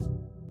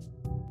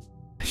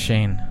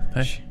Shane.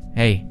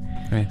 Hey.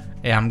 Hey.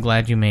 Yeah, I'm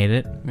glad you made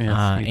it.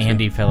 Yes,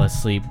 Andy fell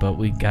asleep, but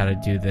we gotta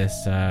do this.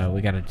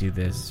 We gotta do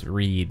this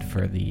read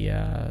for the.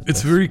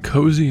 It's very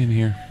cozy in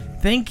here.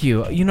 Thank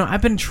you. You know,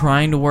 I've been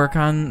trying to work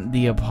on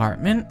the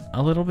apartment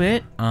a little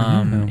bit.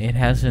 It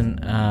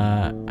hasn't.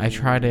 I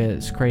try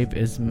to scrape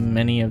as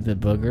many of the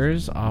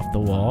boogers off the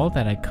wall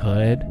that I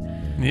could.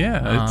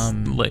 Yeah,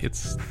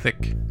 it's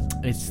thick.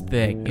 It's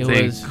thick.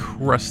 It's a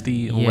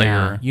crusty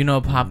layer. You know,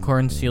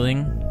 popcorn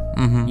ceiling.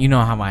 Mm-hmm. You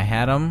know how I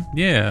had them?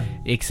 Yeah.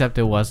 Except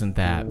it wasn't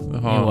that.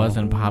 Oh. It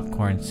wasn't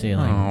popcorn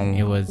ceiling. Oh.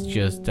 It was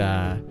just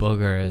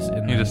boogers.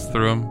 And You just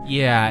threw them?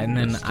 Yeah, and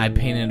then I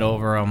painted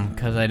over them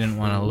because I didn't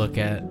want to look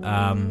at,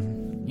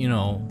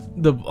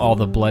 all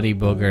the bloody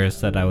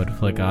boogers that I would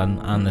flick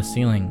on the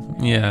ceiling.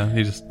 Yeah,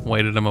 you just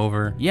whited them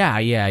over. Yeah.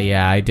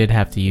 I did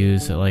have to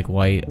use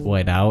white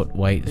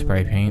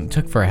spray paint. It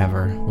took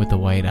forever with the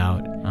white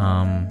out.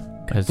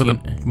 A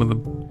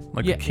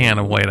can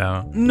of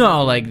whiteout.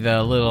 No, like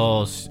the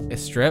little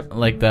strip,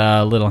 like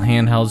the little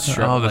handheld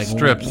strip. Oh, the like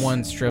strips.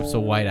 One strips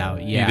of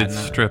whiteout. Yeah, You did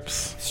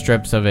strips.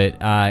 Strips of it.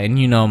 And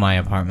you know my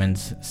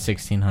apartment's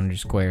 1,600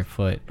 square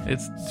foot.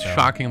 It's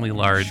shockingly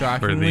large.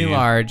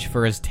 Large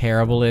for as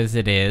terrible as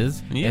it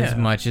is. Yeah. As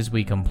much as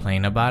we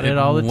complain about it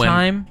all the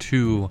time.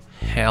 To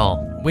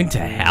hell. Went to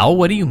hell?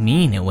 What do you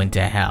mean it went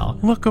to hell?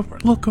 Look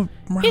around.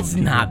 It's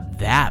not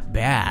that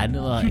bad.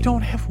 Like, You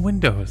don't have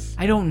windows.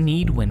 I don't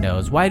need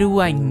windows. Why do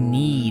I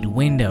need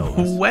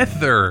windows?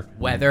 Weather.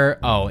 Weather?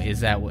 Oh, is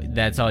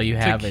that's all you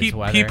have To is keep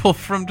weather? people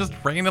from just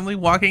randomly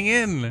walking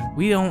in.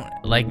 We don't,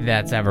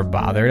 that's ever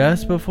bothered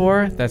us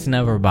before? That's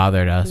never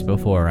bothered us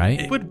before, right?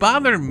 It would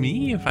bother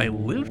me if I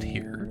lived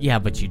here. Yeah,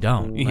 but you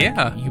don't.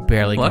 Yeah, You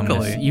barely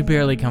luckily. you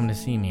barely come to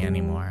see me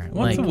anymore.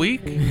 Once a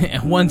week?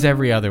 Once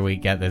every other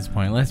week at this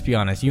point. Let's be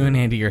honest. You and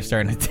Andy are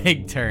starting to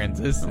take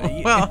turns.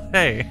 Well,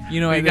 hey,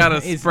 you know, you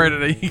gotta spread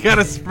it. You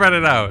gotta spread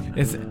it out.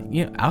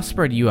 I'll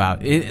spread you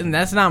out, and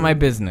that's not my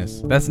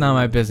business. That's not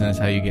my business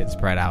how you get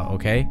spread out.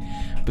 Okay,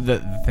 but the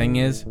thing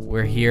is,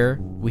 we're here.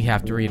 We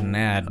have to read an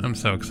ad. I'm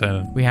so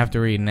excited. We have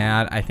to read an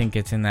ad. I think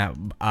it's in that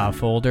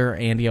folder.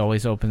 Andy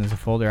always opens a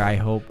folder. I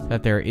hope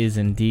that there is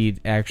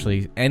indeed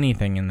actually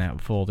anything in that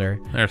folder.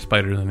 There are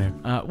spiders in here.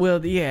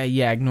 Well,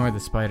 yeah. Ignore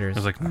the spiders.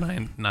 There's like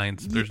nine.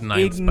 There's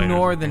 9 spiders.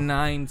 Ignore the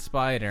 9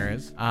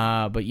 spiders.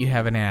 But you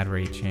have an ad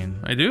reaching.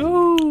 I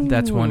do.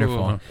 That's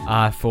wonderful.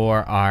 For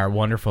our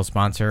wonderful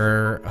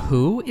sponsor,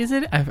 who is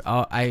it?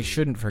 I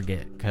shouldn't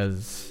forget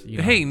because.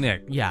 Hey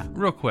Nick. Yeah.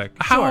 Real quick.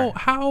 Sure.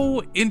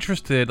 How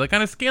interested? Like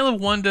on a scale of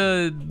 1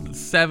 to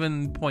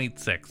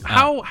 7.6.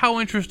 How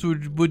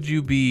interested would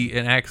you be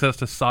in access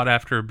to sought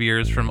after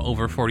beers from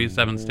over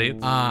 47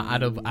 states?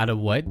 Out of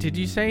what did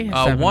you say?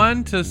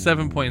 1 to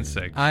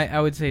 7.6. I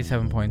would say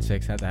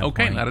 7.6 at that point.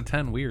 Okay, out of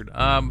 10. Weird.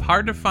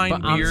 Hard to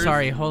find beers. I'm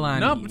sorry, hold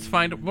on. No, it's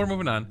fine. We're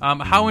moving on.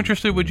 How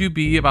interested would you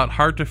be about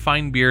hard to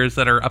find beers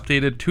that are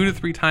updated 2 to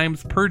 3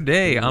 times per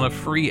day on a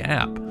free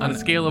app? On a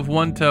scale of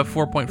 1 to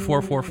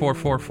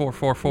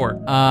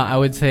 4.4444444. I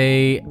would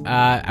say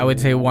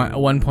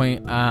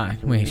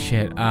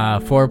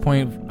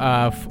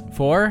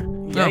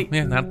 4.4. No,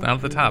 yeah, not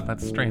at the top.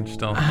 That's strange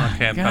still.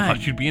 Okay, I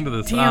thought you'd be into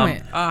this. Damn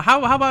it.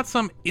 How about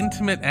some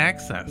intimate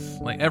access?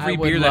 Like every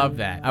beer I would love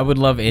that. I would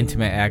love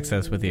intimate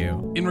access with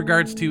you. In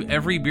regards to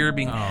every beer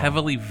being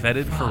heavily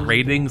vetted for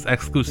ratings,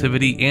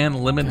 exclusivity,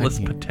 and limitless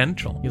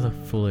potential. You look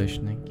foolish,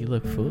 Nick. You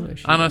look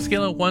foolish. On a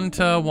scale of 1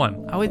 to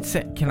 1. I would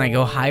say, can I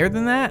go higher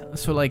than that?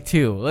 So like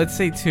 2. Let's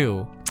say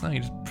 2. Oh,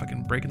 you're just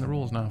fucking breaking the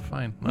rules now.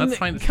 Fine. Well, that's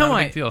fine. It's Come not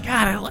on. a big deal.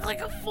 God, I look like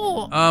a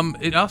fool.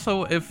 It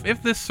also,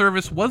 if this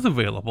service was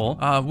available,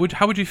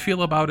 how would you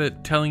feel about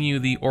it telling you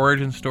the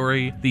origin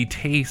story, the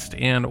taste,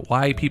 and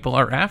why people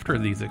are after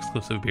these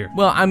exclusive beers?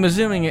 Well, I'm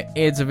assuming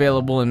it's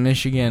available in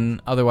Michigan.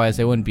 Otherwise,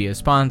 they wouldn't be a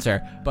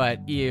sponsor.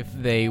 But if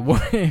they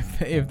were,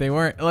 if they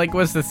weren't, like,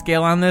 what's the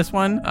scale on this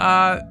one?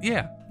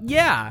 Yeah.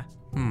 Yeah.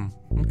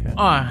 Okay.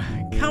 Oh,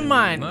 come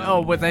on.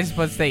 Oh, was I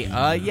supposed to say,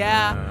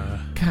 yeah?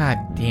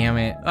 God damn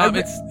it.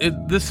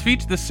 This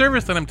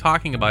service that I'm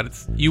talking about,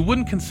 you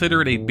wouldn't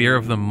consider it a beer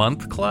of the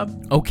month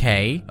club.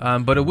 Okay.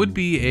 But it would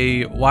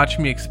be a watch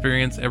me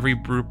experience every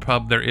brew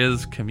pub there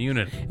is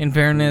community. In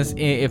fairness,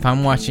 if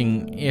I'm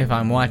watching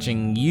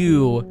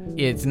you,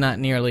 it's not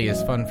nearly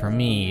as fun for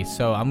me,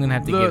 so I'm gonna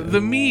have to get...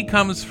 The me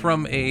comes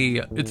from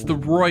it's the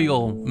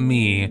royal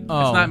me. It's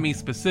not me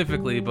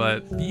specifically,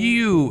 but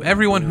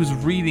everyone who's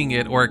reading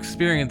it or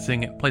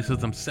experiencing it places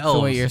themselves so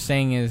what you're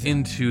saying is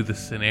into the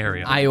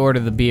scenario. I order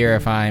the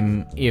beer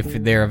if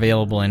they're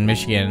available in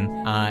Michigan,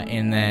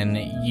 and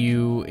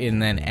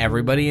then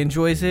everybody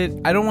enjoys it.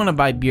 I don't want to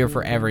buy beer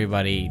for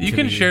everybody. You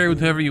can share it with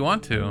whoever you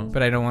want to.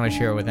 But I don't want to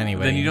share it with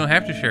anybody. Then you don't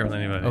have to share it with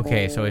anybody.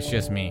 Okay, so it's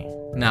just me.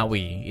 Not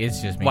we.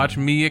 It's just me. Watch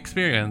me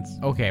experience.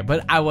 Okay,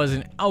 but I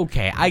wasn't.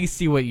 Okay, I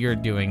see what you're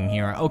doing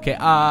here. Okay,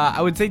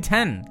 I would say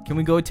 10. Can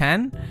we go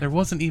 10? There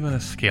wasn't even a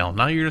scale.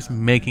 Now you're just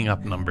making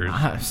up numbers.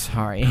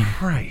 Sorry.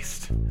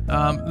 Christ.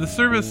 The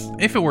service,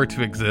 if it were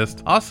to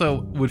exist,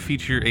 also would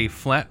feature a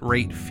flat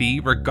rate fee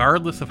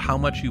regardless of how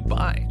much you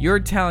buy. You're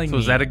telling So me.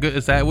 is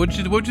that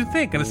what'd you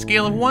think? On a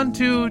scale of 1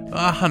 to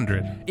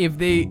 100.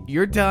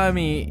 You're telling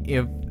me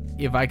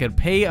if I could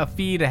pay a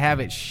fee to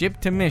have it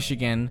shipped to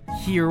Michigan,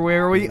 here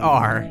where we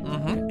are,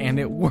 and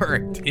it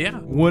worked, Yeah.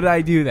 would I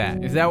do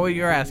that? Is that what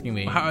you're asking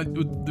me?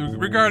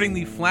 Regarding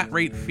the flat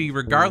rate fee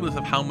regardless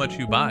of how much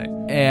you buy.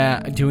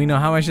 Do we know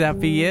how much that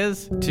fee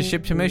is to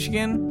ship to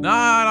Michigan?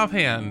 Not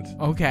offhand.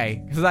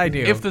 Okay, because I do.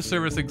 If the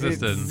service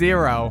existed. It's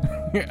 0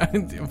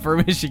 for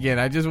Michigan.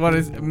 I just want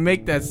to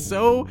make that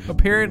so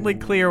apparently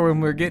clear when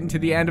we're getting to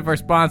the end of our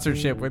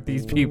sponsorship with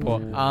these people.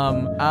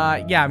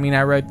 Yeah, I mean,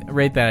 I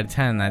rate that a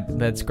 10.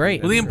 That's great.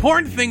 Well, the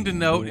important thing to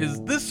note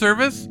is this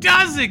service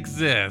does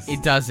exist.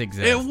 It does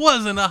exist. It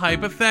wasn't a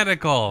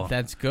hypothetical.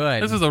 That's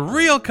good. This is a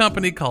real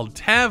company called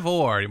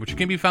Tavor, which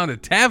can be found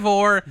at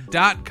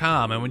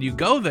Tavor.com. And when you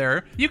go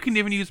there, you can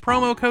even use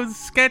promo code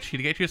SKETCHY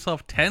to get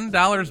yourself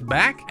 $10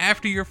 back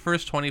after your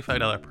first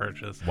 $25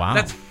 purchase. Wow.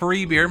 That's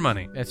free beer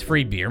money. That's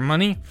free beer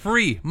money?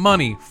 Free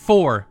money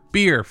for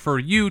beer for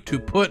you to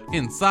put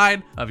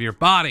inside of your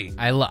body.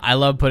 I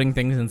love putting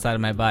things inside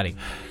of my body.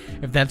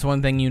 If that's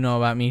one thing you know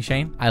about me,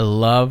 Shane, I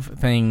love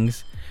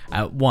things.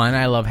 One,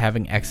 I love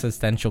having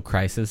existential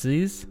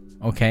crises.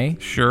 Okay?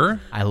 Sure.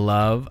 I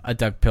love a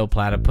duck-pill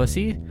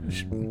platypussy.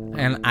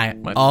 And I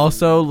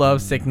also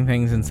love sticking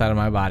things inside of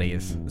my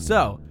bodies.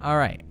 So, all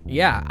right.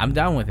 Yeah, I'm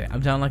down with it.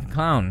 I'm down like a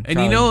clown. And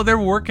you know, they're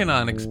working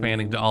on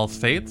expanding to all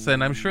states,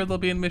 and I'm sure they'll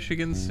be in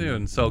Michigan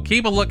soon. So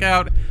keep a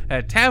lookout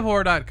at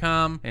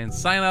Tavor.com and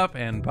sign up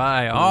and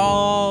buy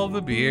all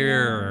the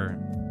beer.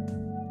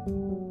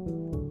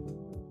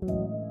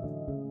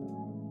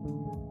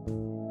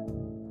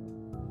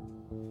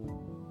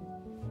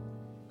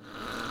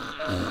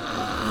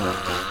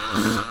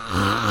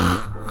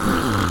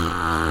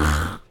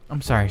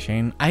 I'm sorry,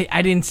 Shane.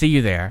 I didn't see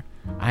you there.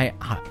 I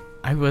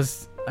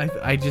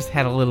just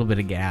had a little bit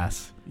of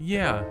gas.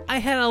 Yeah. I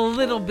had a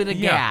little bit of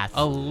gas.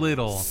 A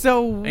little.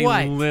 So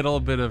what? A little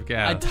bit of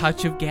gas. A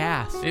touch of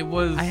gas. It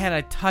was I had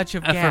a touch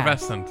of gas.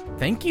 effervescent.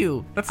 Thank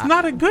you. That's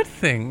not a good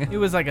thing. It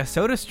was like a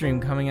soda stream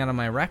coming out of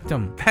my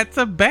rectum. That's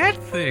a bad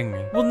thing.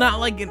 Well, not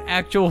like an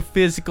actual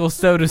physical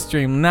soda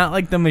stream. Not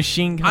like the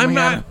machine coming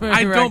out of my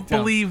I rectum. don't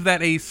believe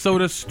that a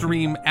soda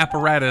stream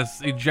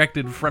apparatus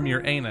ejected from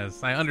your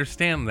anus. I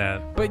understand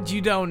that. But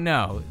you don't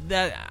know.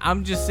 That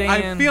I'm just saying.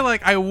 I feel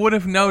like I would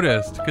have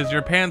noticed because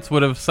your pants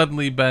would have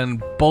suddenly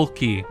been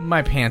bulky.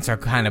 My pants are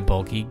kind of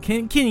bulky.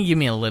 Can you give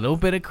me a little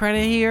bit of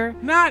credit here?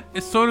 Not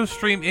a soda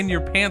stream in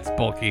your pants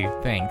bulky.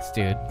 Thanks,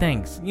 dude.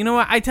 Thanks. You know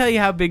what? I tell you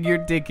how big your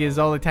dick is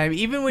all the time.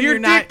 Even when Your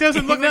you're not. dick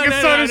doesn't look like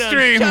a soda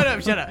stream.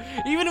 Shut up.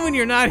 Even when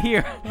you're not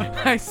here,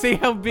 I say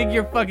how big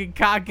your fucking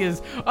cock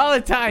is all the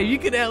time. You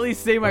could at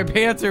least say my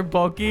pants are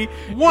bulky.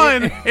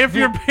 One, if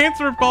your pants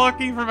were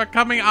bulky from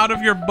coming out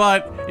of your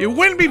butt, it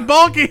wouldn't be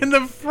bulky in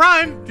the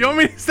front. Do you want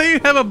me to say you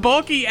have a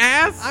bulky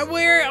ass? I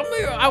wear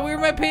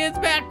my pants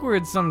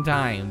backwards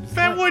sometimes.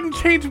 That wouldn't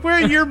change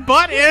where your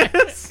butt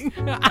is.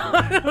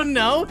 I don't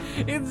know.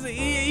 It's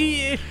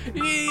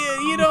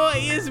you know,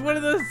 it's one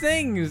of those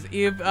things.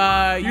 If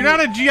You're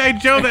not a G.I.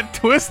 Joe that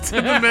twists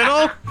in the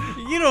middle.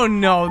 You don't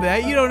know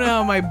that. You don't know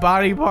how my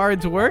body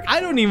parts work. I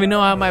don't even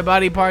know how my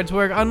body parts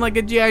work. Unlike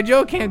a G.I.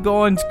 Joe can't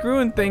go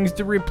unscrewing things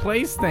to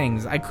replace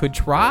things. I could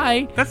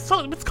try. It's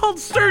called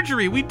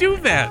surgery. We do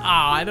that. Oh,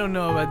 I don't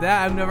know about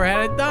that. I've never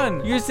had it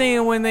done. You're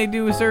saying when they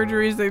do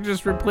surgeries, they're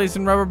just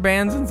replacing rubber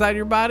bands inside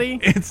your body?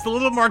 It's a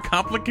little more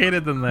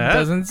complicated than that.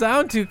 Doesn't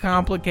sound too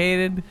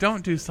complicated.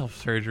 Don't do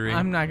self-surgery.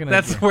 I'm not gonna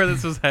That's do- where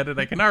this was headed.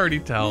 I can already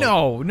tell.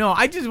 No.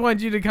 I just want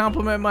you to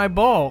compliment my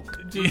bulk.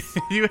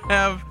 You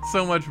have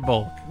so much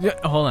bulk.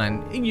 Hold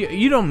on.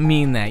 You don't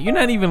mean that. You're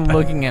not even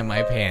looking at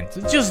my pants.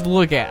 Just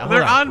look at.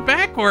 They're on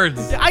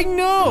backwards. I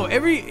know.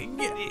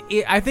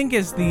 I think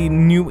it's the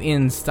new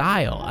in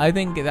style. I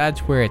think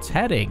that's where it's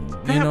heading.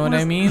 You know what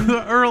I mean?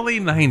 The early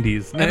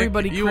 90s. Nick.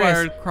 Everybody you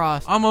are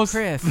crisscross. almost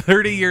Chris.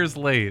 30 years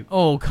late.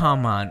 Oh,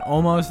 come on.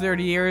 Almost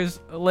 30 years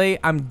late?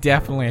 I'm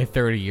definitely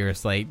 30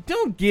 years late.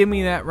 Don't give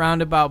me that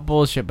roundabout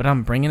bullshit, but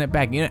I'm bringing it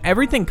back. You know,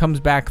 everything comes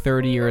back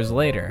 30 years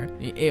later.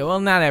 Well,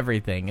 not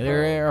everything.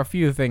 There are a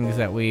few things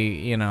that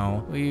we've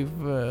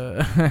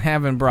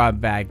haven't brought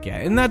back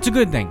yet. And that's a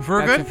good thing.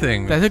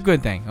 That's a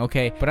good thing,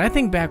 okay? But I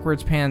think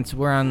backwards pants,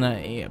 we're on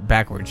the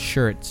backwards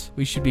shirts.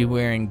 We should be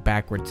wearing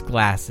backwards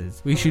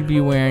glasses. We should be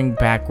wearing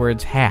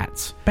backwards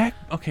hats.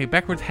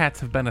 Backwards hats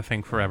have been a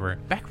thing forever.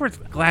 Backwards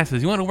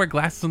glasses. You want to wear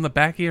glasses on the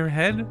back of your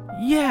head?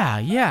 Yeah.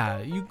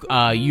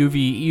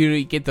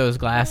 You get those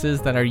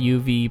glasses that are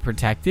UV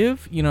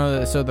protective,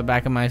 so the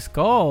back of my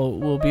skull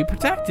will be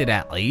protected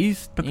at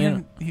least. But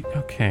then,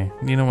 okay,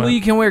 you know what? Well,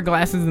 you can wear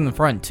glasses in the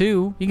front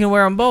too. You can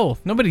wear them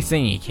both. Nobody's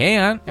saying you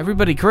can't.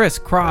 Everybody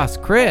crisscross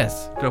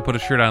Chris. Do I put a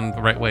shirt on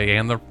the right way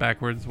and the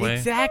backwards way?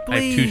 Exactly.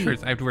 I have 2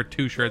 shirts. I have to wear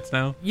 2 shirts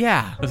now.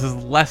 Yeah. This is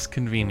less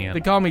convenient.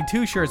 They call me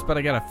 2 shirts, but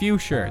I got a few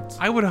shirts.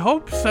 I would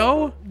hope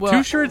so. Well,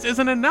 2 shirts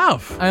isn't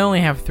enough. I only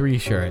have 3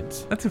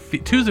 shirts. That's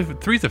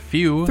three's a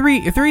few.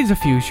 Three's a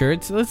few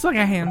shirts. It's like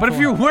a handful. But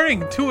if you're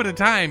wearing 2 at a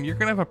time, you're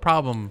gonna have a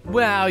problem.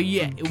 Well,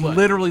 yeah.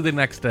 Literally the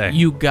next day.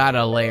 You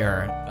gotta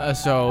layer.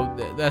 That's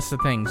the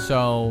thing.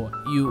 So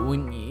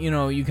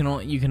you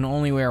can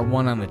only wear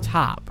one on the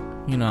top,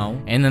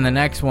 and then the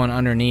next one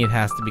underneath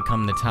has to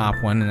become the top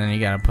one, and then you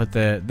gotta put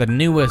the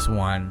newest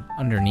one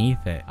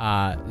underneath it.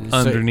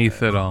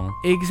 Underneath it all.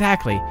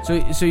 Exactly.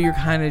 So you're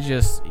kind of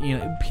just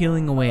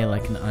peeling away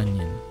like an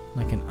onion.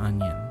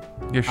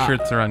 Your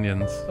shirts are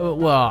onions.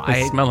 Well,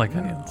 They smell like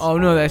onions. Oh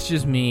no, that's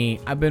just me.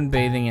 I've been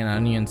bathing in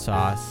onion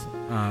sauce.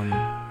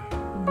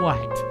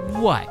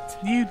 What?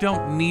 You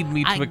don't need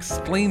me to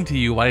explain to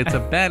you why it's a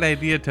bad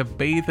idea to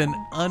bathe in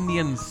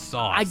onion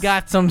sauce. I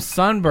got some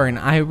sunburn.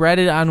 I read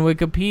it on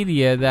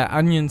Wikipedia that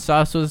onion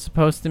sauce was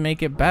supposed to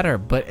make it better,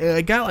 but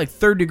I got like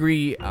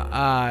 3rd-degree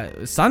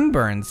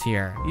sunburns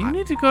here. You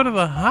need to go to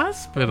the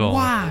hospital.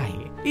 Why?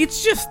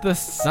 It's just the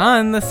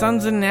sun. The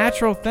sun's a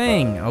natural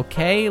thing,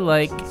 okay?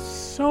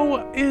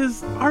 So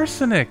is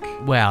arsenic.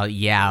 Well,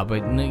 yeah, but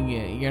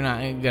you're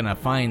not gonna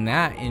find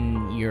that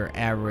in your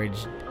average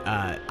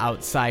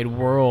outside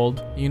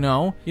world, You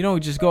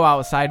don't just go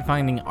outside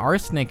finding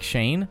arsenic,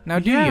 Shane. Now,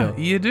 do you?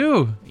 You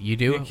do. You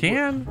do? You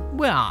can.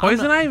 Well,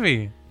 Poison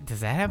ivy. Does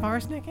that have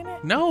arsenic in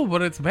it? No,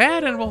 but it's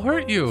bad and will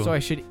hurt you. So I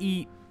should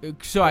eat.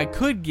 So I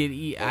could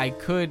eat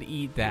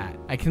that.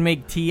 I can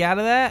make tea out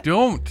of that?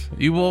 Don't.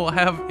 You will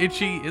have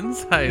itchy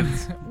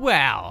insides.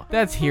 Well,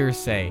 that's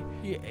hearsay.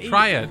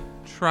 Try it.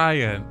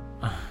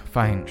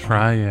 Fine.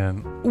 Try it.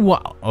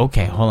 Well,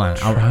 okay, hold on.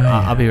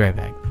 I'll be right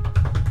back.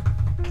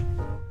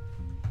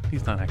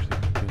 He's not actually going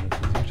to do this.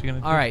 He's actually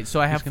going to. All right, so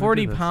I have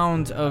 40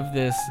 pounds of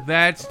this.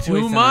 That's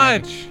too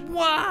much.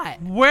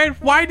 What?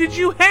 Why did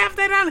you have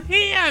that on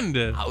hand?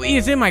 Oh,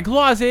 it's in my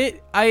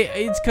closet.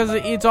 It's because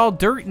it's all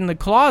dirt in the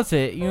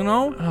closet,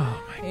 Oh my God.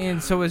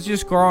 And so it's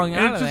just growing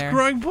out of there. It's just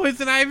growing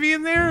poison ivy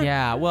in there?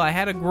 Yeah, well, I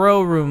had a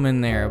grow room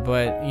in there,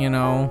 but,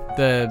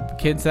 the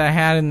kids that I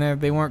had in there,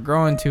 they weren't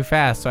growing too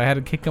fast, so I had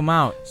to kick them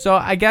out. So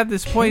I got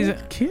this poison...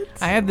 Kids?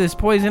 I had this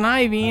poison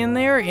ivy in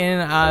there,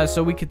 and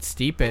so we could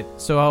steep it.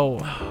 So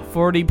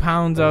 40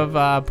 pounds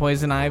of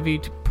poison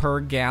ivy per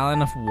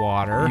gallon of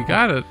water. You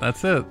got it.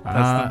 That's it.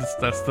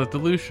 That's the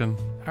dilution.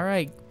 All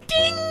right.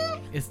 Ding!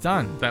 It's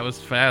done. That was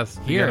fast.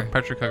 Here. You got a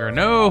pressure cooker.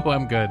 No,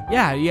 I'm good.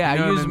 Yeah, I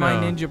used my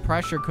no. Ninja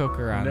pressure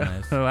cooker on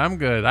this. No, I'm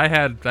good. I've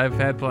had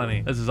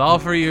plenty. This is all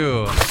for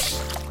you.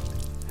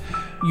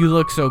 You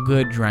look so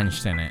good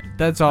drenched in it.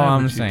 That's all Why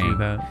I'm would you saying. do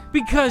that?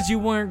 Because you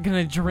weren't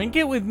gonna drink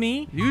it with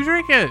me. You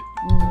drink it.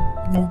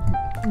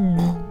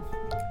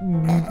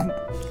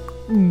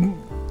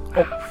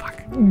 Oh,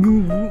 fuck.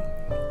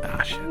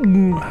 Ah, shit.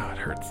 Oh, it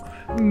hurts.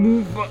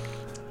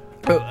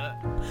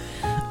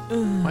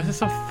 Why is it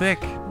so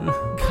thick?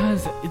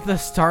 Because the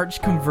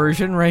starch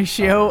conversion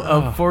ratio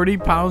of 40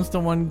 pounds to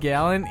 1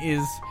 gallon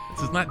is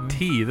This is not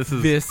tea. This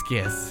is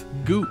viscous.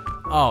 goop.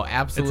 Oh, It's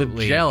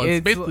absolutely. a gel.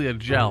 It's basically a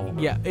gel.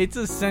 Yeah, it's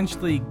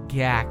essentially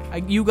gack.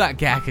 You got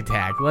gack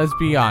attack. Let's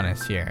be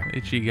honest here.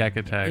 Itchy gack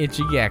attack.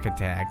 Itchy gack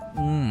attack.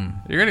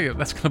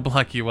 That's gonna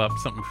block you up.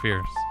 Something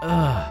fierce.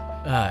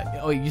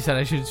 You said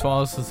I should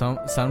swallow some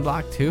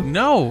sunblock too?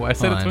 No, I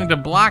said Fine. it's going to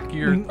block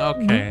your.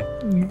 Okay,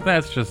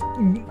 that's just.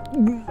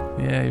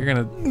 Yeah, you're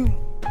gonna.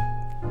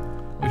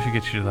 We should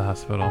get you to the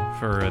hospital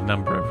for a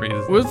number of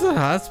reasons. Where's the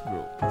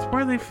hospital? That's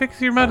where they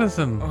fix your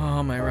medicine.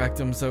 Oh, my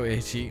rectum's so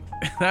itchy.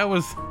 That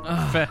was.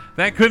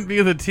 That couldn't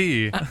be the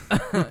tea.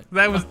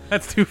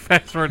 That's too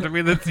fast for it to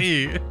be the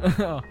tea. Did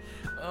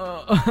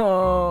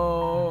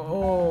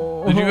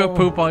you go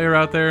poop while you're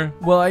out there?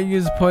 Well, I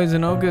use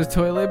Poison Oga's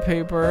toilet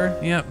paper.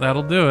 Yep,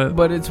 that'll do it.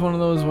 But it's one of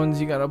those ones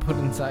you gotta put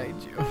inside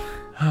you.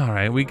 All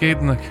right, we get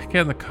in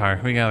the car.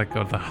 We gotta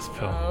go to the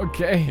hospital.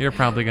 Okay. You're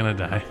probably gonna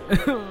die.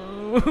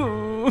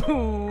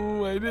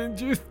 Why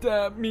didn't you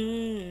stab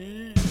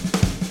me?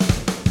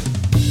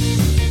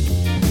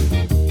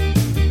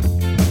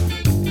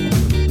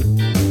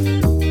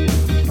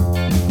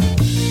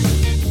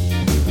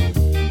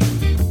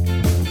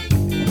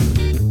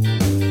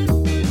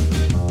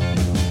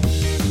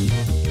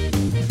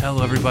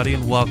 Hello, everybody,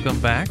 and welcome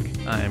back.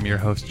 I am your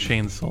host,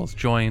 Shane Souls,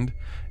 joined,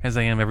 as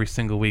I am every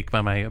single week,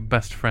 by my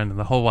best friend in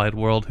the whole wide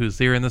world, who's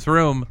here in this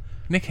room,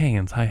 Nick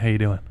Haynes. Hi, how you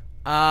doing?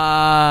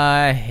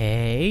 Hey.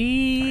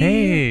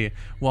 Hey,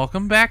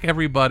 welcome back,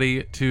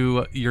 everybody,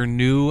 to your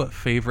new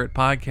favorite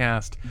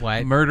podcast.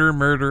 What?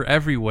 Murder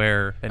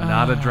Everywhere, and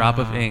Not a Drop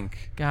of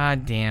Ink.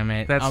 God damn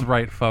it. That's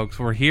right, folks.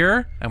 We're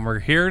here, and we're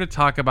here to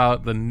talk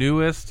about the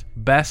newest,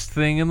 best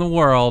thing in the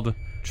world,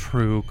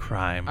 true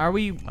crime. Are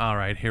we? All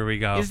right, here we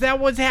go. Is that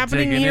what's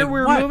happening Digging here? in.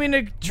 We're What? moving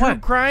to true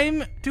What?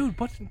 crime? Dude,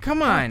 what?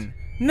 Come on.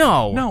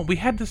 No, we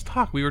had this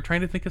talk. We were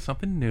trying to think of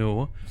something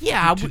new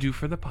to do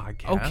for the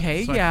podcast.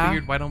 Okay, so I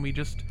figured, why don't we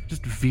just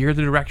veer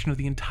the direction of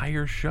the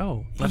entire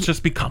show? Let's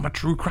just become a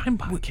true crime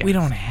podcast. We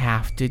don't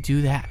have to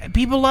do that.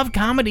 People love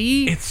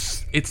comedy.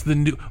 It's the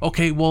new...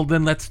 Okay, well,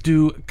 then let's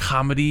do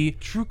comedy,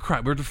 true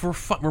crime.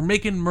 We're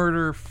making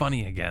murder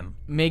funny again.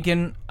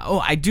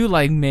 I do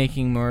like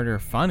making murder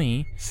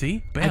funny.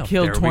 See? Bam, I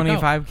killed there we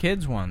 25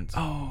 kids once.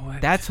 Oh,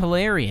 that's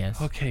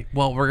hilarious. Okay,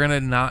 well, we're going to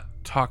not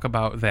talk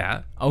about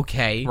that.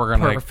 Okay, we're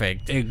gonna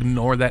perfect.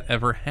 Ignore that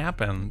ever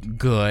happened.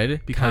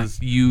 Good. Because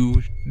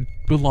you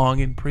belong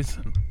in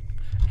prison.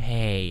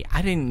 Hey,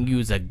 I didn't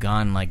use a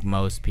gun like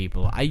most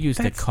people. I used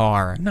a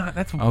car.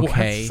 That's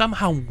okay.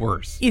 Somehow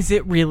worse. Is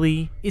it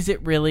really?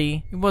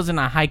 It wasn't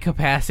a high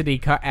capacity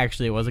car.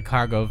 Actually, it was a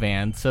cargo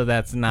van, so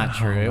that's not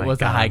true. It was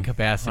a high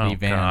capacity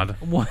van.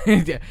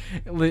 God.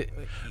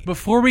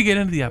 Before we get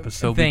into the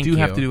episode, we do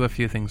have to do a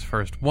few things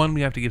first. One,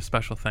 we have to give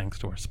special thanks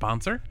to our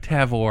sponsor,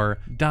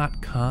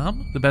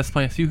 Tavour.com, the best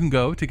place you can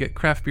go to get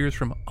craft beers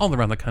from all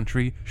around the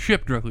country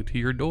shipped directly to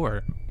your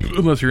door.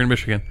 Unless you're in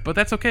Michigan. But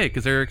that's okay,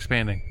 because they're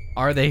expanding.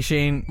 Are they,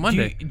 Shane?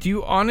 Monday. Do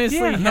you honestly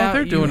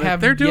they're doing it.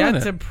 They're doing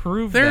it. To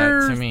prove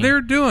that to me.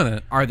 They're doing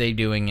it. Are they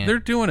doing it? They're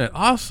doing it.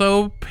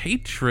 Also,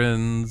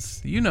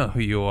 patrons, you know who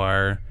you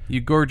are. You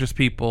gorgeous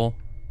people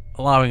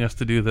allowing us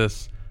to do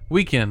this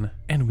week in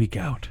and week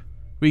out.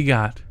 We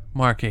got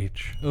Mark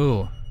H.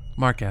 Ooh.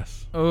 Mark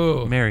S.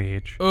 Ooh. Mary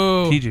H.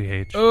 Ooh. TJ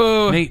H.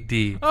 Ooh. Nate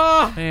D.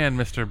 And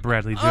Mr.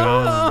 Bradley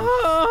Jones.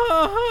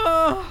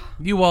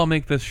 You all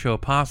make this show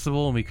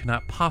possible, and we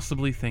cannot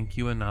possibly thank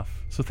you enough.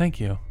 So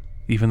thank you.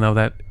 Even though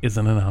that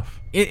isn't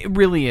enough. It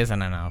really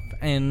isn't enough.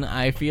 And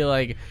I feel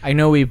like... I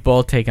know we've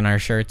both taken our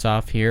shirts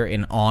off here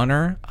in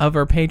honor of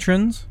our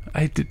patrons.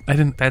 I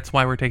didn't... That's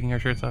why we're taking our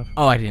shirts off?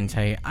 Oh, I didn't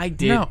tell you. I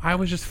did. No, I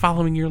was just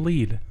following your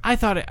lead. I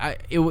thought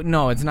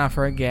no, it's not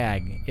for a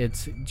gag.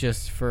 It's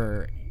just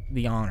for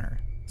the honor.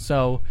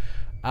 So,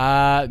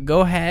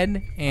 go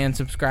ahead and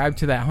subscribe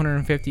to that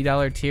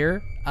 $150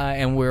 tier.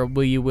 And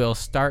we will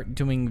start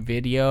doing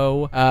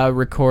video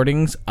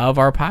recordings of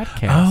our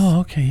podcast. Oh,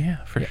 okay,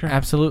 yeah, for sure.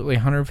 Absolutely,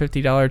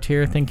 $150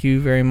 tier. Thank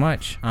you very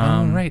much.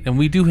 All right, and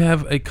we do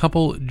have a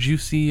couple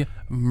juicy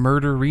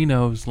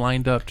murderinos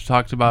lined up to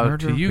talk about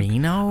to you.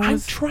 Murderinos? I'm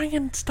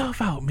trying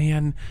stuff out,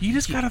 man. You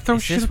just gotta throw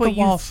shit at the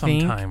wall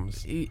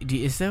sometimes.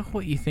 Is that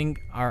what you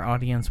think our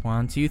audience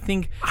wants? You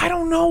think... I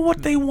don't know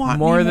what they want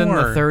more than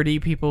the 30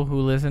 people who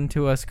listen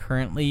to us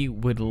currently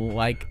would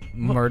like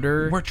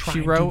murder? We're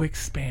trying to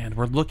expand.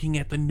 We're looking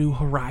at the new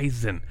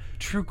horizon.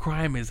 True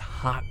crime is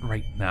hot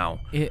right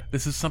now.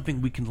 This is something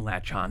we can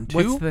latch on to.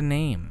 What's the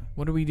name?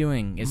 What are we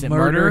doing? Is it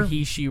Murder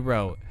He She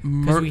Wrote?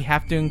 Because we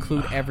have to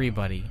include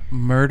everybody.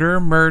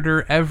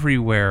 Murder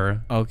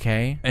everywhere.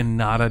 Okay. And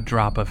not a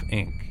drop of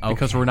ink. Okay.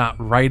 Because we're not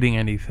writing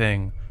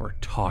anything. We're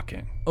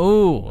talking.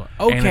 Oh,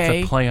 okay. And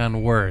it's a play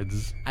on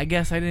words. I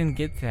guess I didn't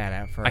get that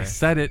at first. I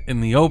said it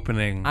in the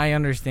opening. I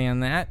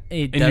understand that.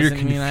 It in doesn't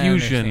your mean I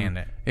understand confusion,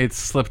 it. It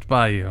slipped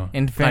by you.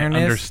 In fairness,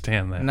 I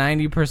understand that.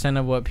 90%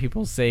 of what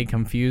people say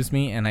confuse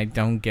me, and I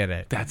don't get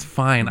it. That's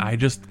fine. I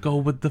just go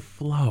with the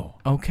flow.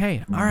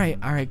 Okay. All right.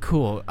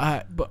 Cool.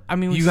 But I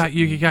mean, you got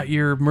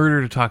your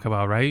murder to talk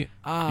about, right?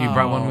 You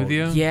brought one with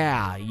you?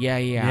 Yeah.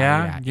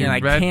 And I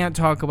can't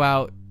talk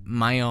about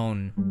my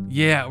own.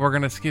 Yeah, we're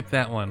gonna skip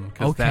that one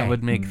because that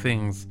would make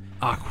things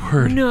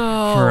awkward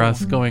for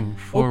us going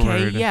forward.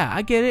 Okay, yeah,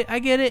 I get it.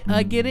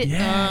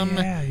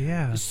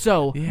 Yeah.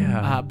 So,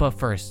 but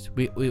first,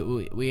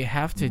 we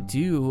have to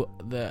do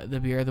the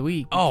beer of the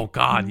week. Oh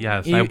God,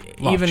 yes.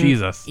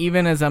 Jesus.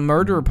 Even as a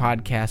murder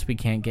podcast, we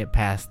can't get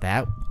past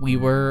that.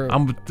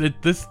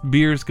 This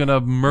beer's gonna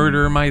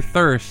murder my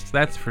thirst.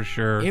 That's for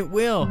sure. It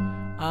will.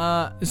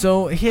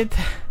 So hit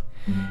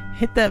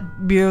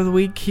that beer of the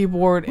week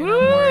keyboard. And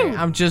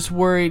I'm just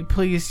worried.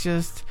 Please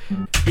just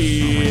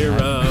beer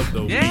of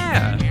the week.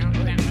 Yeah.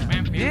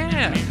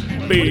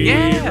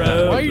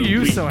 Beer. Why are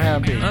you so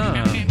happy?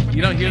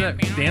 You don't hear that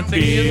dancing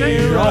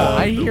music? No,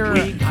 I hear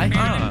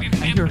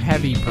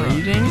heavy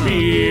breathing.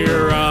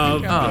 Beer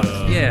of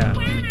the yeah.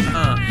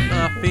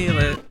 Feel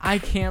it. I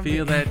can't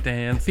feel that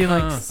dance. Feel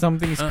like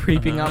something's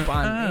creeping up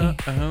on me.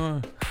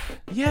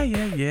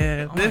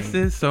 Yeah. This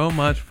is so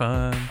much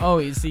fun. Oh,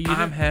 you see,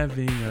 I'm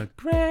having a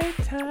great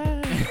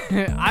time.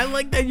 I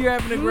like that you're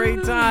having a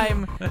great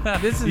time.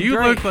 This is you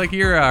great. look like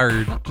you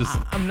are just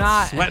I'm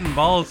not sweating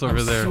balls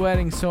over there.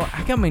 Sweating so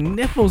I got my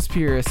nipples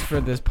pierced for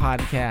this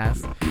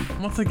podcast.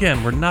 Once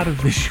again, we're not a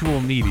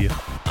visual media.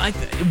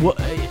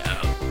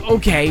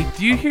 Okay.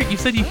 Do you hear? You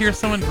said you hear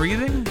someone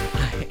breathing?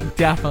 I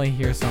definitely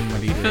hear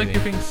somebody breathing. You feel like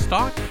you're being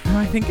stalked? No,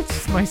 I think it's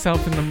just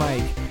myself in the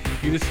mic.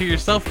 You just hear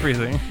yourself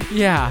breathing.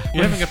 Yeah.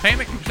 You're having a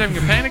panic? You're having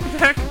a panic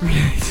attack?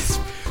 Really just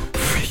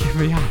freaking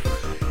me out.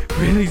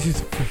 Really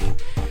just freaking...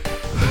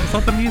 Just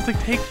let the music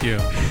take you.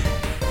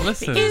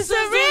 Listen. It's the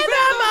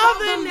rhythm of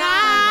the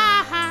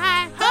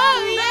night. Oh,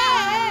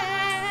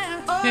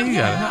 yeah. Yeah, you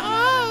got it.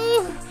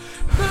 Oh,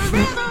 the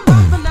rhythm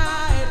of the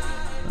night.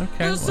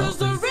 Okay, well,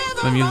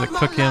 the music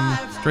took him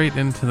straight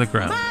into the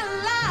ground.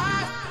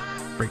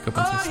 Break up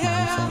into some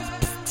smiley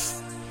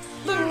songs.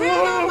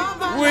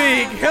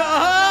 week.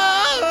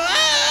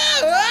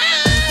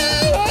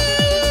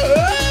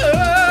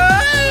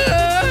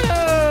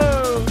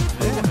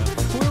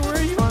 Where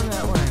were you on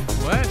that one?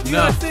 What? You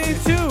gotta say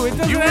it too. It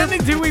doesn't end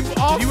until we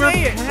all you were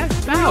say it.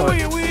 passed No, out. it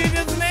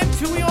doesn't end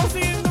until we all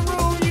say it in the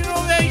room. You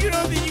know that. You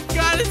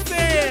gotta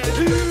say it.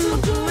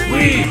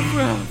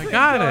 I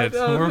got it.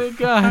 Oh, We're thank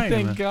God. fine.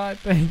 Thank God.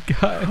 Thank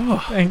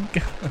God. Thank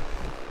God.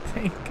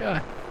 Thank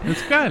God.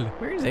 It's good.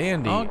 Where's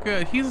Andy? All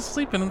good. He's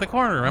sleeping in the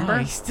corner, remember? Oh,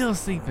 he's still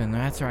sleeping.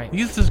 That's right.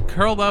 He's just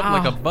curled up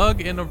like a Oh,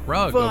 bug in a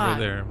rug over Fuck,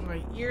 there.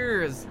 my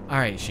ears. All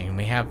right, Shane,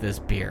 we have this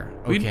beer.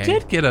 We okay?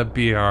 did get a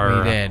beer.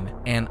 We did,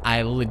 and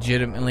I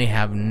legitimately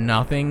have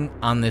nothing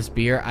on this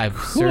beer. I've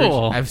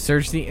Cool.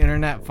 searched the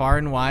internet far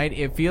and wide.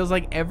 It feels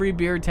like every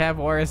beer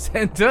Tavour has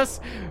sent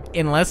us,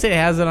 unless it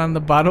has it on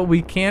the bottle,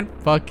 we can't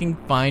fucking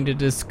find a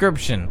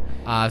description.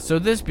 So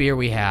this beer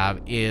we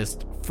have is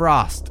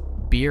Frost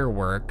Beer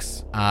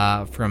Works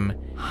from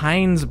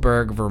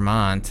Heinsberg,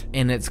 Vermont,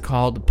 and it's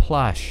called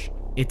Plush.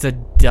 It's a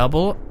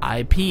double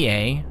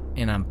IPA,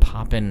 and I'm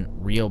popping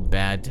real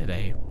bad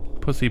today.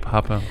 Pussy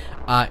Papa.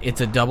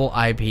 It's a double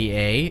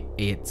IPA.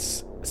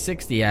 It's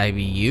 60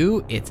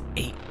 IBU. It's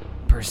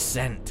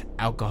 8%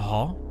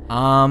 alcohol.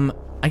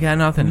 I got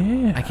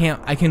nothing. Yeah.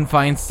 I can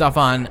find stuff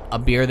on a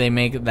beer they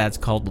make that's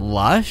called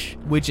Lush,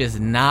 which is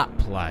not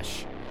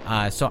Plush.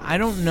 So I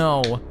don't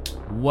know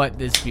what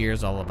this beer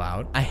is all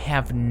about. I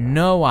have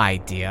no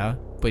idea.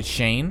 But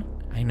Shane,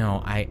 I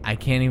know I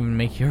can't even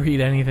make you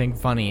read anything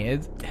funny. I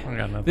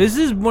got nothing. This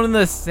is one of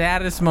the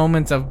saddest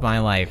moments of my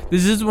life.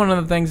 This is one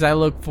of the things I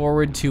look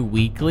forward to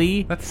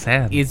weekly. That's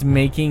sad. Is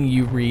making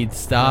you read That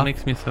stuff,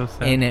 makes me so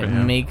sad. and for it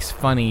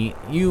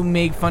him. you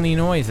make funny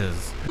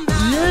noises.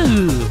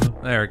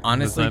 There,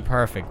 Honestly, that's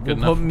perfect. good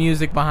We'll put enough.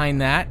 music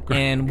behind that,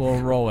 and we'll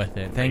roll with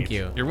it. Thank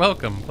you. You're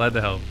welcome. Glad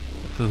to help.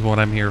 This is what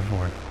I'm here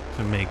for.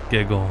 To make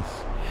giggles.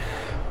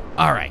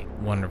 All right,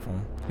 wonderful.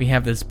 We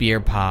have this beer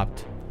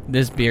popped.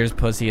 This beer's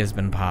pussy has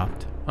been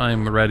popped.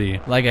 I'm ready.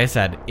 Like I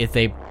said,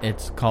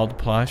 it's called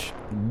Plush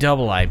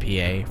Double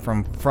IPA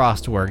from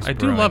Frostworks. I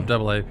do Brewing. love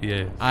double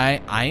IPAs.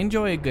 I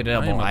enjoy a good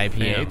double am a IPA.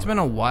 fan. It's been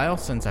a while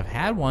since I've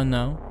had one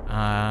though.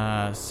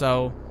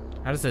 So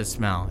how does it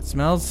smell? It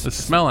smells. The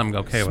smell I'm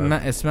okay with.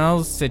 It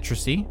smells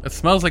citrusy. It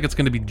smells like it's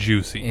going to be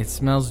juicy, It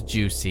smells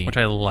juicy. which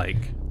I like.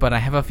 But I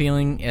have a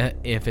feeling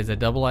if it's a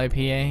double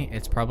IPA,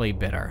 it's probably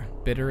bitter.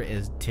 Bitter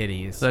is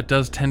titties. That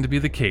does tend to be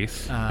the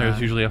case.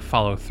 There's usually a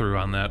follow through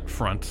on that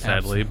front, sadly,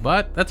 Absolutely.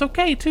 but that's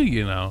okay too,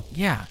 you know.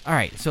 Yeah. All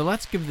right. So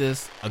let's give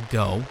this a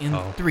go in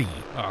 3,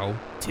 Oh.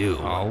 2,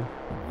 Oh.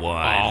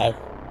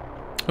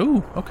 1.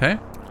 Ooh, okay.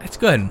 It's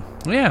good.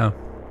 Yeah.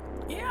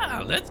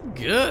 Yeah, that's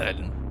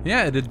good.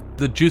 Yeah,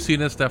 the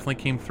juiciness definitely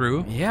came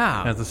through.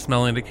 Yeah. As the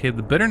smell indicated,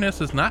 the bitterness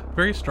is not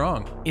very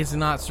strong. It's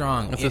not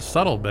strong. It's a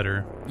subtle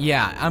bitter.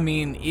 Yeah, I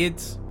mean,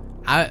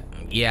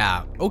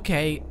 yeah,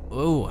 okay.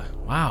 Oh,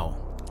 wow.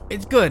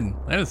 It's good.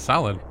 That is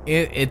solid.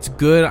 It's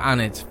good on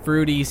its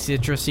fruity,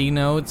 citrusy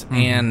notes,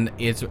 and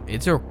it's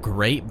a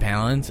great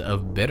balance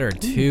of bitter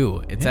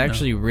too. It's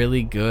actually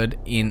really good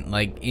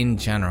in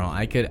general.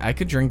 I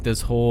could drink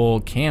this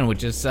whole can,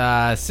 which is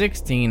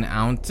 16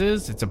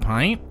 ounces. It's a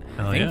pint.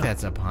 Hell I think yeah.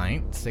 that's a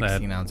pint.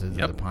 16 ounces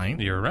Yep, is a pint.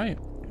 You're right.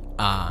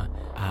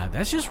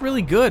 That's just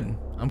really good.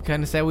 I'm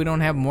kind of sad we don't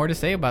have more to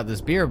say about this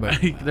beer, but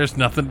There's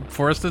nothing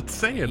for us to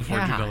say,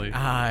 unfortunately.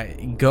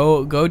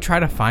 go try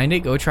to find it.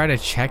 Go try to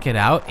check it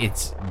out.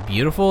 It's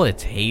beautiful.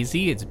 It's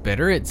hazy. It's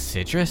bitter. It's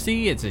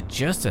citrusy. It's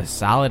just a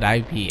solid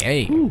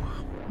IPA.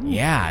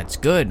 Yeah, it's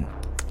good.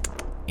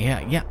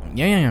 Yeah.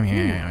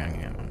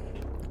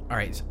 All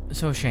right,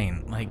 so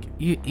Shane, like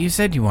you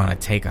said, you want to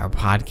take our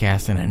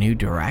podcast in a new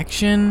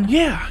direction.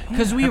 Yeah.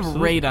 Because we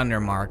absolutely. rate under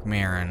Mark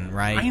Maron,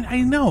 right? I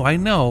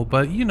know,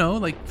 but you know,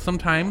 like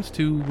sometimes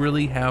to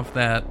really have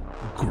that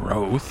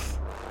growth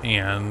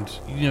and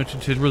you know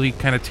to really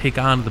kind of take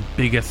on the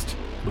biggest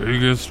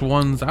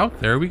ones out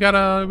there, we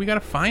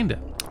gotta find it.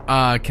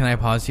 Can I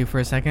pause you for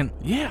a second?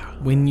 Yeah.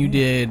 When you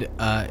did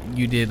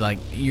like,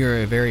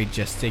 you're a very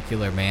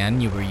gesticular man.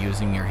 You were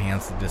using your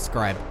hands to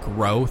describe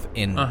growth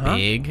in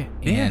big,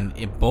 and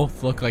it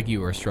both looked like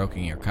you were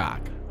stroking your cock.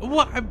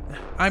 Well,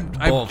 I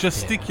Both,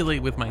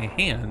 gesticulate with my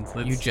hands.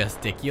 You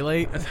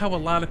gesticulate? That's how a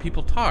lot of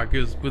people talk,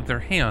 is with their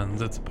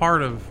hands. It's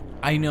part of.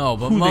 I know,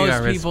 but Who they most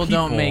are as people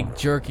don't people. make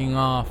jerking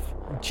off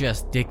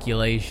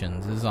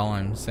gesticulations, is all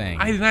I'm saying.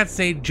 I did not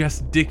say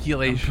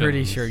gesticulation. I'm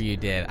pretty sure you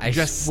did. I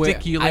swear,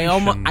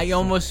 Gesticulations. I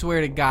almost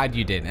swear to God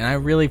you did, and I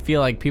really feel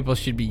like people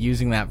should be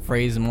using that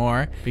phrase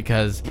more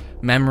because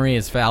memory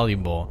is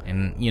valuable.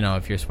 And you know,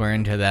 if you're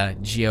swearing to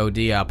that God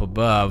up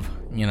above,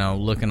 you know,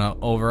 looking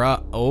over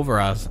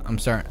us, I'm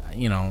sorry.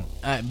 You know,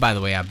 by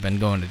the way, I've been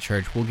going to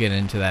church. We'll get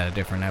into that a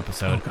different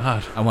episode. Oh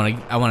God. I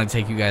want to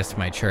take you guys to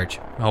my church.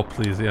 Oh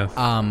please, yes.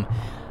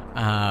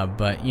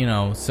 But you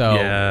know, so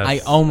Yes. I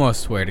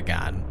almost swear to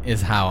God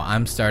is how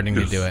I'm starting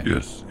to do it.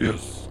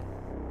 Yes.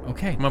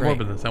 Okay, I'm on great. board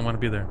with this. I want to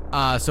be there.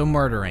 So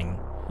murdering.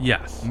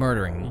 Yes.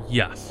 Murdering me.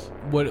 Yes.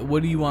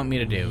 What do you want me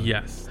to do?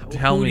 Yes.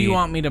 Tell Who me. do you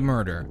want me to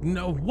murder?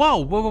 No.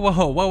 Whoa. No.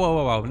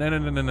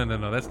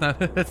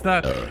 That's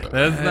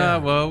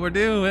not what we're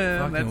doing.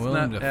 Fucking That's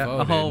Willem not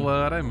Dafoe, at all dude.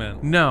 what I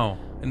meant. No.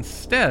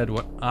 Instead,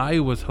 what I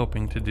was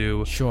hoping to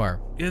do Sure.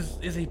 is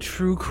a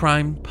true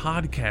crime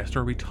podcast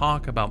where we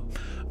talk about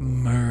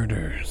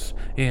murders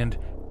and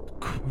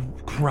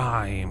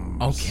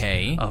crimes.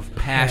 Okay. Of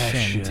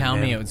passion. Tell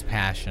me and- it was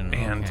passion.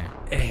 and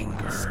okay.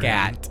 anger.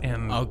 Scat.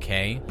 And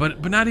Okay.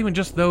 But not even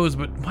just those.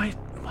 But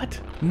what?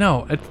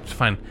 No, it's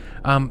fine.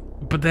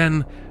 But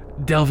then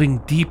delving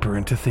deeper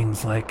into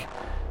things like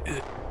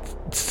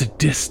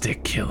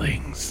sadistic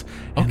killings.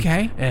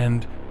 Okay.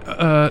 And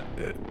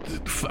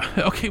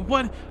okay,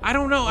 what? I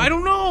don't know.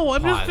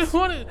 I'm Pause. just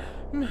want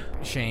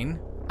Shane,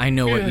 I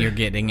know what you're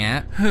getting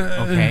at.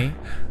 Okay.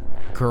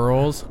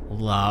 Girls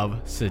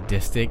love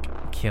sadistic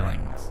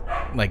killings.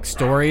 Like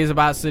stories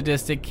about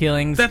sadistic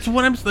killings. That's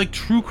what I'm like.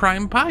 True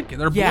crime podcast.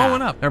 They're Yeah.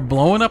 blowing up. They're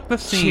blowing up the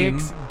scene.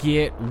 Chicks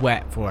get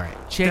wet for it.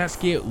 Chicks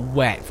get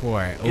wet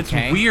for it. Okay? It's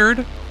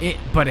weird.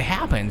 But it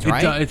happens,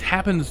 right? It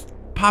happens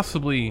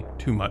possibly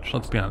too much.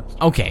 Let's be honest.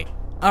 Okay.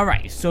 All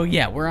right. So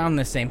yeah, we're on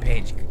the same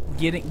page.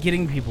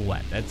 Getting people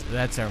wet.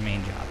 That's our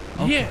main job.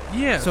 Okay.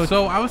 Yeah.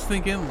 So I was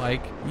thinking,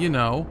 like,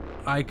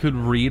 I could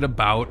read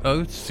about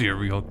a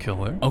serial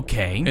killer.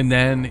 Okay. And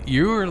then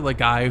you're the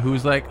guy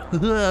who's like,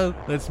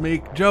 let's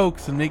make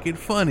jokes and make it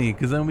funny,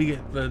 because then we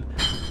get the,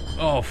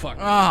 oh fuck.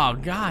 Oh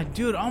God,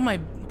 dude! All my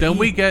Then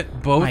we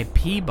get both. my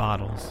pee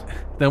bottles.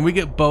 Then we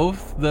get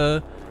both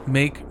the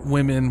make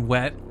women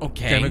wet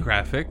Okay.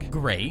 demographic,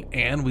 Great.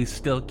 and we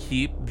still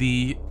keep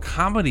the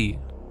comedy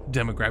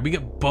demographic. We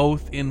get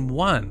both in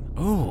one.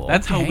 Ooh,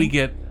 That's how okay. we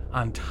get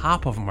on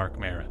top of Mark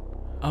Maron.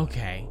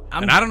 Okay.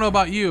 And I don't know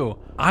about you,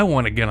 I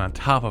want to get on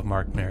top of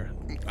Mark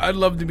Maron. I'd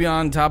love to be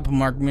on top of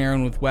Mark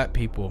Maron with wet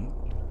people.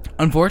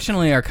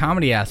 Unfortunately, our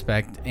comedy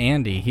aspect,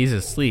 Andy, he's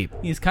asleep.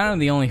 He's kind of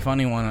the only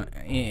funny one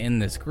in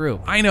this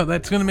group. I know,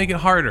 that's going to make it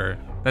harder.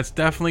 That's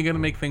definitely going to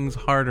make things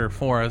harder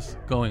for us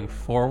going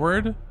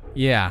forward.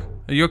 Yeah.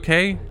 Are you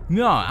okay?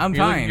 No, I'm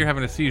You're, fine. you're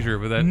having a seizure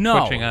with that No.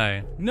 twitching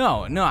eye.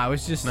 No, I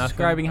was just Nothing?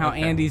 describing how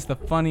Okay. Andy's the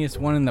funniest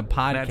one in the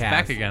podcast. That's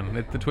back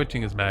again. The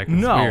twitching is back.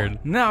 It's No. weird.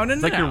 No.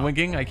 It's like you're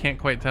winking. I can't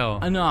quite tell.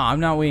 No, I'm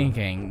not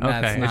winking.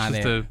 That's Okay, not it's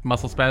just it. a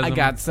muscle spasm. I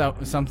got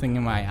something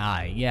in my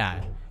eye.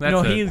 Yeah.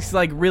 That's it. He's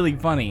like really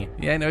funny.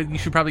 Yeah, no, you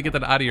should probably get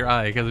that out of your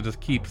eye because it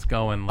just keeps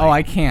going. Oh,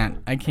 I can't.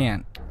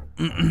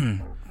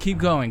 Keep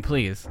going,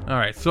 please. All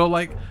right, so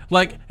like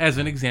as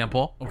an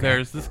example,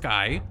 there's this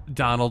guy,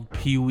 Donald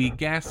Pee Wee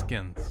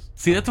Gaskins.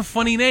 See, that's a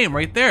funny name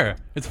right there.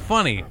 It's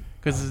funny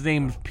because his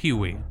name's Pee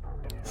Wee,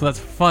 so that's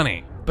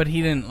funny. But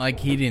he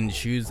didn't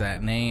choose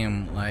that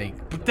name.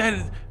 Like, But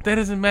that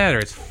doesn't matter.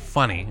 It's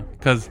funny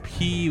because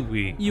Pee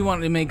Wee. you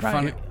want to make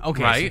fun of.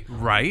 Okay.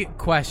 Right. So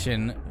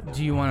question: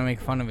 do you want to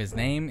make fun of his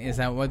name? Is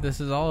that what this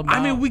is all about?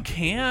 I mean, we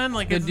can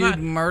like the it's dude not.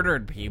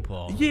 murdered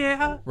people.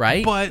 Yeah.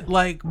 Right? But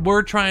like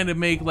we're trying to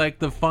make like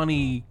the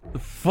funny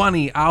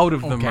out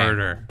of the Okay.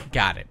 murder.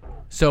 Got it.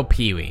 So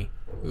Pee Wee,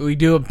 we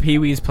do a Pee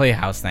Wee's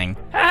Playhouse thing.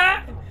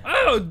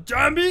 Oh,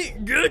 Johnny,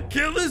 gonna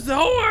kill this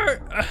whore.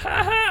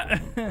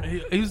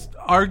 He's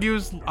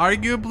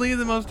arguably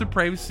the most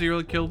depraved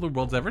serial killer the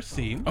world's ever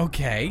seen.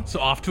 Okay. So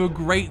off to a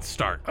great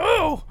start.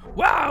 Oh,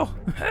 wow.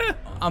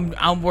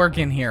 I'm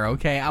working here.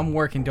 Okay, I'm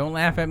working. Don't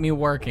laugh at me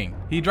working.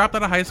 He dropped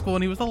out of high school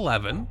when he was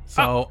 11,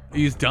 so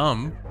he's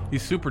dumb.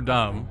 He's super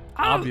dumb,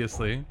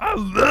 obviously. I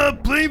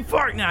love playing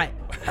Fortnite.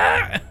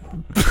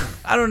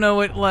 I don't know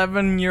what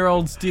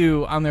 11-year-olds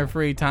do on their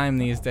free time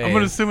these days. I'm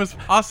gonna assume it's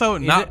also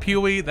not it- Pee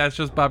Wee. That's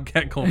just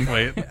Bobcat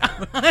Goldthwait.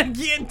 I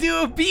can't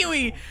do a Pee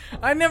Wee.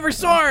 I never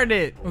saw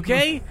it.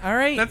 Okay, all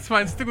right. That's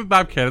fine. Stick with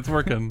Bobcat. It's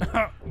working.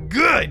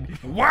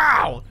 Good.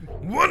 Wow.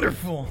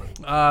 Wonderful.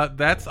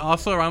 That's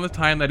also around the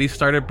time that he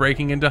started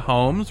breaking into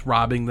homes,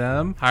 robbing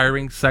them,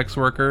 hiring sex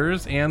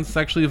workers, and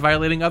sexually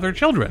violating other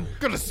children.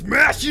 Gonna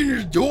smash in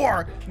your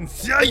door and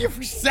sell you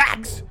for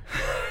sex.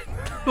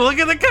 Look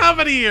at the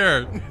comedy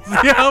here.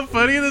 See how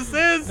funny this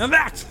is? Now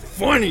that's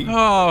funny.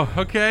 Oh,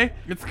 okay.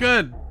 It's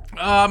good.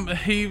 When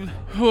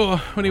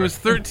he was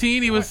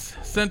 13, he was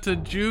sent to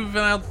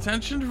juvenile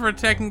detention for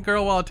attacking a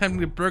girl while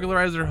attempting to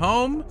burglarize her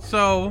home.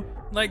 So,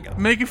 Like,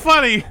 make it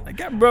funny. I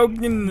got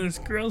broken into this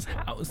girl's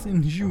house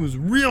and she was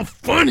real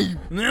funny.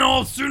 And then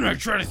all of a sudden I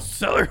tried to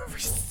sell her for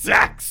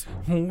sex.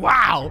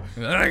 Wow.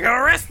 And then I got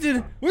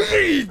arrested. What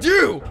did you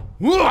do?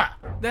 What?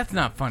 That's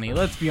not funny.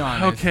 Let's be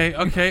honest. Okay.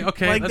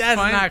 Like, that's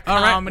fine. not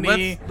All right,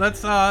 comedy.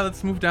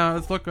 let's move down.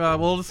 Let's look.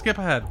 We'll just skip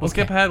ahead. We'll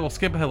skip ahead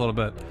a little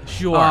bit.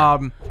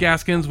 Sure.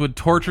 Gaskins would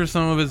torture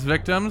some of his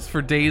victims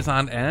for days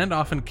on end,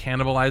 often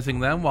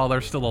cannibalizing them while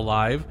they're still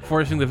alive,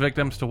 forcing the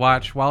victims to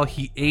watch while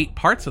he ate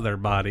parts of their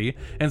body,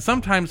 and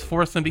sometimes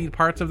force them to eat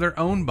parts of their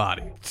own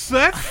body. So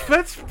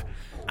that's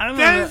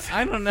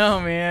I don't know,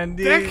 man.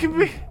 Dude. that can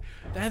be.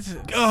 That's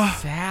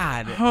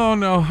sad. Oh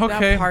no.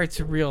 Okay. That part's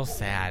real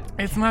sad.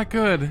 It's not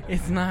good.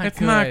 It's not. It's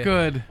not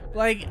good.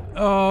 Like,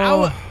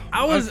 Oh.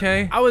 I was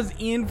okay. I was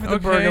in for the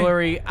Okay.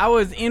 burglary. I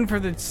was in for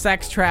the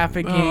sex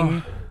trafficking.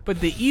 Ugh. But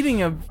the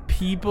eating of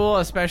people,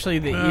 especially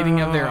the eating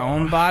of their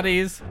own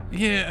bodies,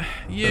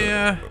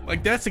 Yeah.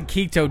 like that's a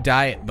keto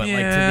diet, but like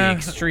to Yeah. the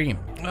extreme.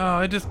 Oh,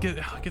 it just gets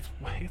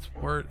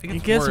worse.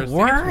 It gets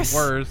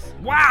worse?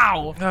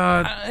 Wow.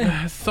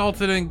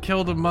 Assaulted and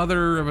killed a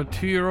mother of a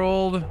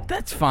 2-year-old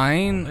That's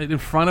fine. in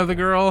front of the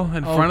girl,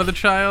 in front of the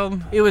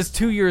child. It was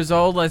 2 years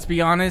old, let's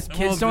be honest.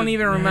 Kids don't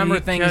even remember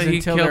things he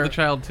until killed they're... the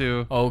child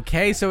too.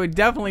 Okay, so it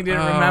definitely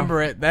didn't Oh.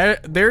 remember it.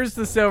 There's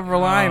the silver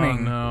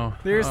lining. No.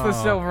 There's the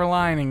silver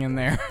lining in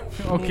there.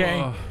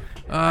 Okay.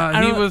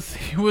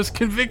 He was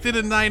convicted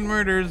of 9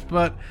 murders,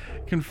 but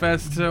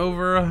confessed to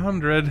over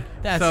 100.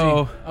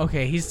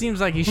 Okay. He seems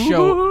like he's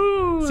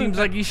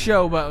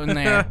showboating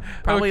there.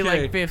 Probably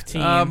Okay. like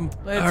 15. All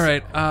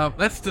right.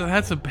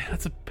 That's a.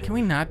 Can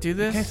we not do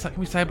this? Can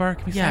we sidebar?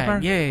 Can we Yeah,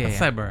 sidebar? yeah. Let's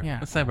sidebar. Yeah.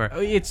 Let's sidebar. Oh,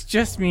 it's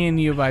just me and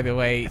you, by the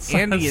way.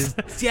 Andy is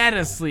dead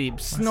asleep,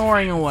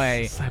 snoring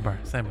away. Sidebar.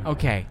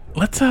 Okay.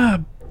 Let's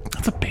abandon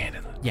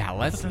it. Yeah,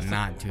 let's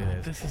not do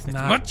this. This is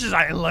not. Much as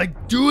I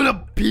like doing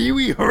a Pee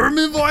Wee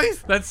Herman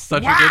voice, That's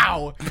such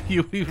Wow. a good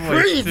Pee-wee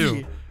voice crazy.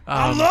 too.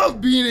 I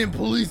love being in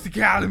Police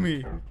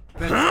Academy.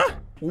 Huh?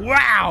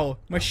 Wow,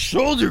 my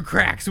shoulder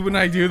cracks when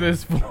I do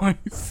this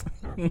voice.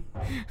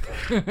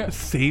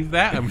 Save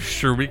that. I'm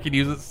sure we can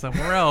use it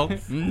somewhere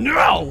else.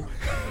 No.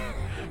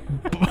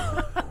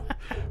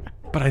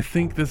 But I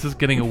think this is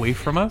getting away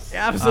from us.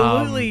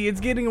 Absolutely, it's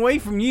getting away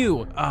from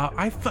you.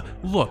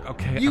 Look,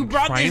 okay. You I'm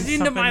brought trying this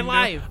into my something new.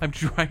 life. I'm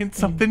trying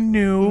something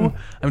new.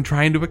 I'm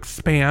trying to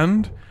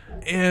expand.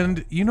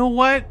 And you know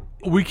what?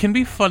 We can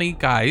be funny,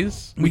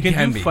 guys. We can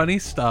do be. funny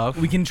stuff.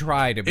 We can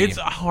try to be. It's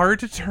hard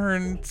to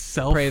turn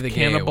Pray the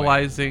gay away.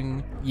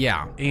 self-cannibalizing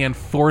Yeah, and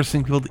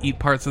forcing people to eat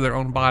parts of their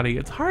own body.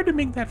 It's hard to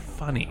make that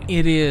funny.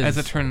 it is. as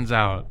it turns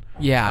out.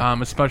 Yeah.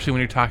 Especially when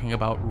you're talking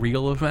about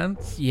real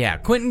events. Yeah,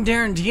 Quentin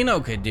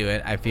Tarantino could do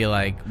it, I feel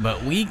like,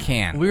 but we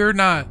can't. We're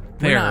not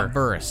there. We're not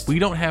versed. We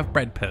don't have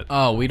Brad Pitt.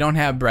 Oh, we don't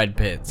have bread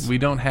pits. We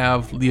don't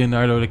have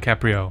Leonardo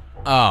DiCaprio.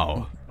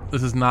 Oh,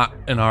 This is not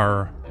in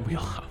our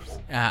wheelhouse.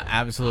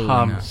 absolutely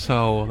not.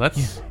 So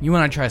let's You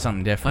want to try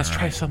something different?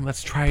 try right? something.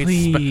 Let's try.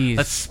 Please.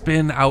 Let's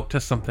spin out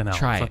to something else.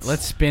 Try it.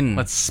 Let's spin.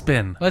 Let's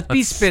spin. Let's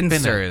be spin it.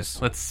 spinsters.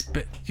 Let's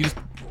spin.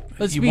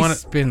 Let's you be wanna-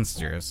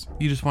 spinsters.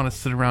 You just want to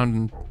sit around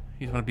and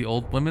you want to be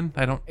old women.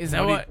 I don't. Is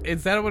that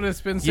what a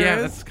spinster Yeah,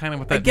 is? that's kind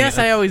of what that I guess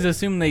means. I always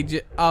assume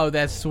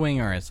that's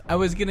swingers. I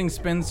was getting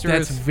spinsters.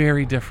 That's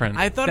very different.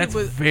 I thought it that's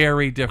was-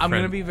 very different. I'm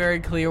going to be very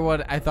clear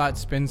what I thought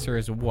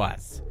spinsters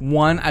was.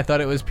 One, I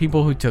thought it was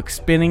people who took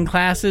spinning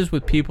classes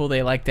with people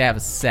they like to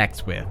have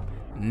sex with.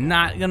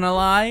 Not gonna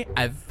lie,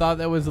 I thought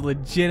that was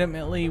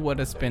legitimately what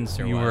a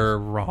spinster You was. were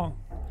wrong.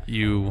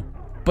 You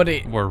But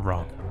it, were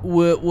wrong.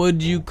 what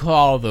would you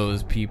call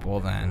those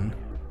people then?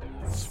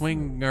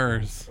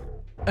 Swingers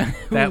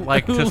that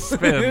like to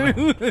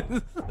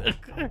spin.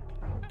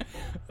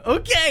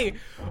 Okay,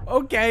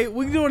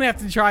 we don't have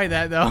to try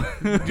that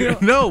though.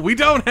 No, we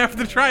don't have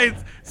to try it.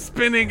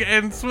 Spinning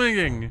and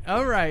swinging.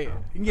 All right,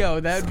 yo,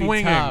 that'd be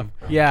Swinging. tough.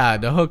 Yeah,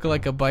 to hook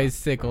like a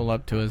bicycle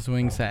up to a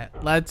swing set.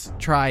 Let's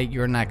try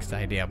your next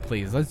idea,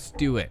 please. Let's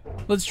do it.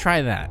 Let's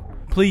try that,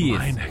 please.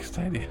 My next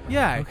idea.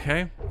 Yeah.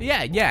 Okay.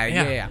 Yeah.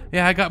 Yeah,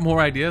 I got more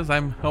ideas.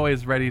 I'm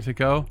always ready to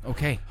go.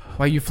 Okay.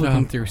 Why are you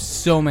flipping through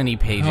so many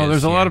pages? Oh,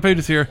 there's a here? lot of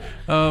pages here.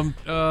 You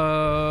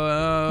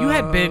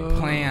had big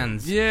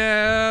plans.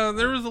 Yeah,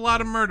 there was a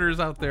lot of murders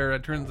out there,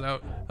 it turns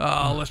out.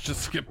 Let's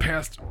just skip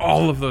past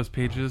all of those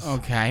pages.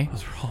 Okay.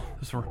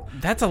 Those were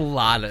That's a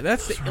lot of.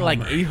 That's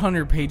like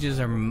 800 pages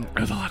of a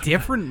lot of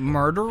different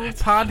murder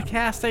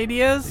podcast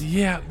ideas.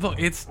 yeah, look,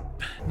 it's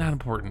not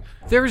important.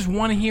 There's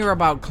one here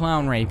about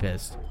clown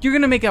rapists. You're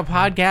gonna make a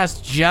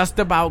podcast just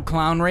about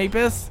clown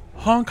rapists?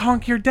 Honk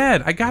Honk You're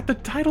Dead. I got the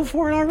title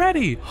for it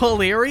already.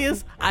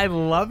 Hilarious. I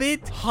love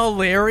it.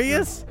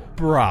 Hilarious,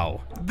 bro.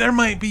 There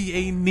might be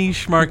a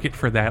niche market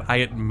for that, I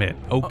admit.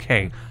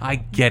 Okay, I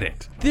get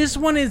it. This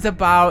one is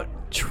about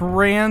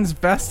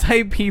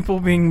transvestite people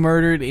being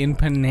murdered in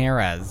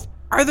Paneras.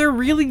 Are there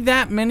really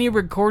that many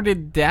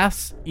recorded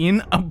deaths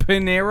in a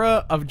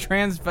Panera of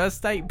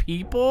transvestite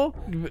people?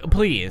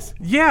 Please.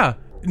 Yeah,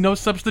 no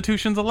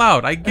substitutions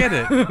allowed. I get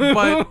it.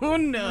 But Oh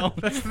no.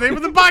 that's the name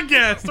of the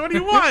podcast. What do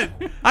you want?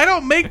 I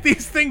don't make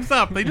these things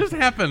up. They just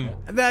happen.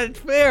 That's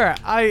fair.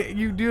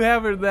 You do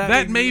have it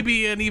That may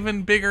be an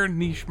even bigger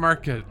niche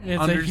market.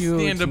 It's a huge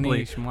understandably.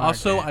 niche market.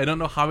 Also, I don't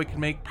know how we can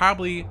make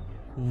probably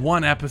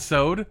one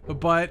episode,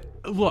 but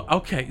look,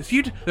 okay,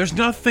 so there's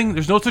no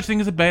such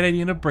thing as a bad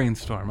idea in a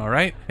brainstorm, all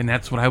right? And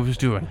that's what I was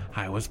doing.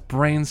 I was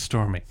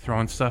brainstorming,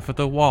 throwing stuff at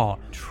the wall,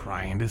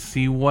 trying to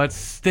see what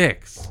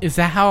sticks. Is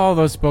that how all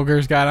those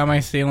boogers got on my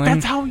ceiling?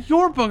 That's how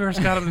your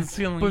boogers got on the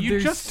ceiling. But You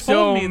there's just so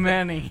told me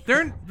that many.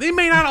 they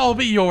may not all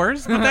be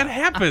yours, but that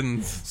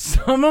happens.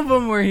 Some of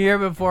them were here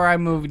before I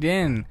moved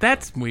in.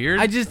 That's weird.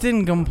 I just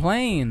didn't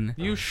complain.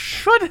 You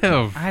should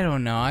have. I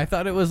don't know. I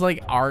thought it was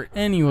like art.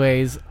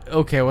 Anyways,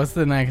 okay, what's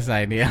the next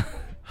idea?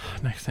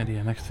 Next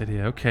idea.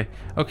 Okay.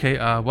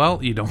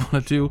 Well, you don't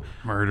want to do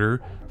murder.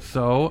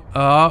 So,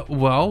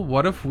 well,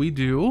 what if we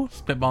do,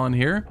 spitballing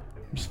here,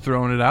 Just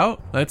throwing it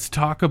out. Let's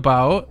talk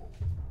about,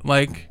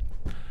 like,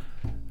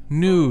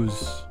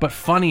 news, but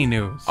funny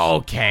news.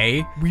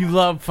 Okay. We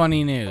love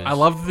funny news. I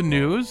love the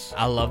news.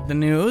 I love the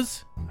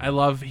news. I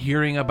love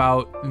hearing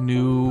about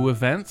new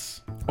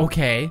events.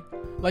 Okay.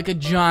 Like a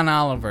John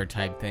Oliver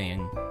type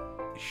thing.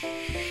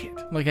 Shit.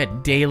 Like a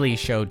Daily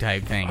Show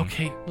type thing.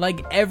 Okay.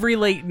 Like every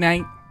late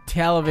night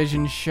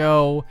television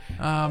show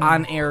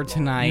on air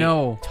tonight.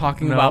 No.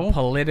 Talking about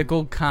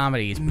political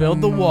comedies.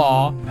 Build the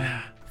Wall.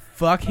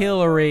 Fuck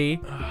Hillary.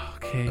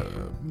 Okay.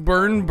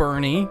 Burn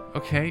Bernie.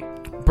 Okay.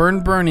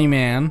 Burn Bernie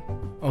Man.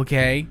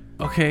 Okay.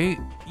 Okay.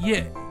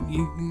 Yeah.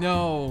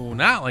 No,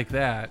 not like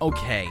that.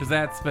 Okay. Because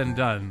that's been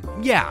done.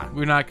 Yeah.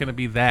 We're not going to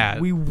be that.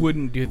 We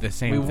wouldn't do the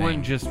same We thing.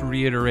 wouldn't just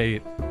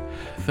reiterate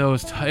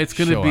those. It's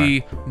going to Sure.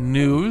 be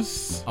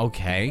news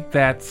Okay.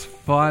 that's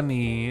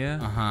funny,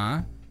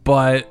 Uh-huh.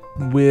 but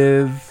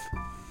with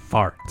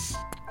farts.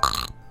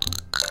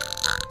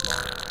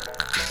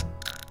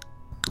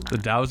 The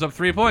Dow's up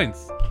 3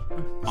 points.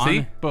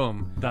 See?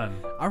 Boom. Done.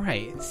 All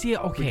right. See,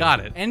 okay. We got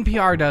it.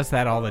 NPR does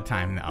that all the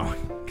time, though.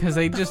 Because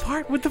they just...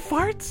 Fart with the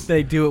farts?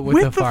 They do it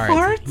with the farts.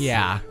 farts?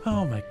 Yeah.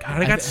 Oh my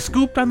god, I got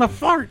scooped on the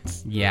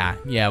farts. Yeah,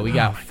 we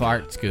got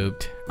fart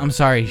scooped. I'm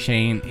sorry,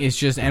 Shane. It's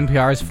just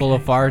NPR's full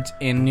of farts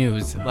in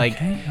news. Like,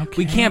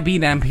 we can't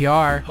beat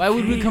NPR. Why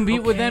would we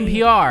compete with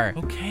NPR?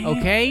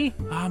 Okay?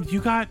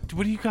 You got,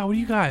 what do you got? Okay.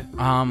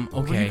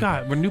 What do you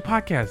got? We're a new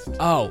podcast.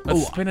 Oh,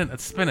 Spin it.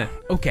 Let's spin it.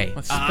 okay.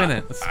 Let's spin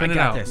it. Let's spin I it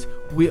got out. this.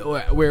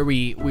 Where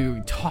we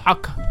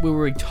talk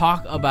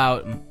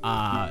about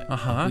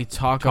we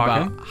talk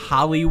Talking. about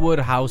Hollywood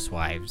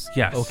housewives.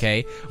 Yes.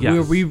 Okay. Yes.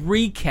 Where we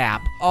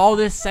recap all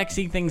the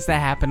sexy things that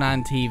happen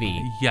on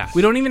TV. Yes.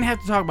 We don't even have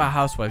to talk about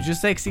housewives.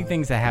 Just sexy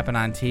things that happen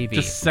on TV.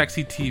 Just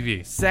sexy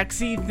TV.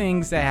 Sexy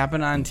things that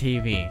happen on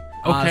TV.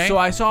 Okay. So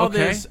I saw Okay.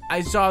 this.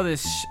 I saw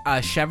this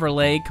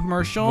Chevrolet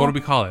commercial. What do we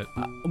call it?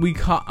 We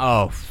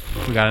call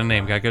We got a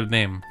name. Got a good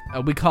name.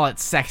 we call it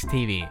Sex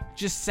TV.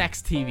 Just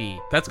Sex TV.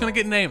 That's gonna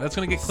get named. That's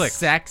gonna get clicks.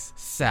 Sex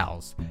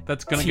sells.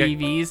 That's gonna get.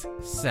 TVs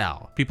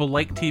sell. People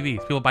like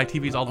TVs. People buy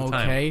TVs all the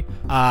time. Okay.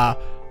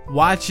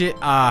 Watch it.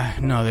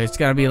 No, there's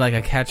gotta be like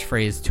a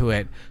catchphrase to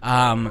it.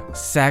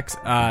 Sex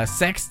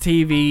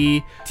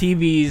TV.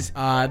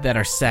 TVs that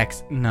are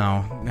sex.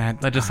 No,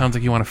 That just sounds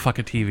like you want to fuck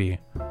a TV.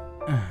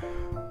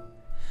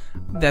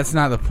 that's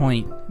not the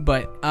point.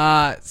 But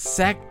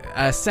sex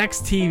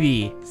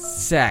TV.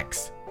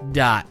 Sex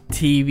dot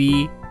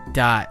TV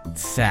dot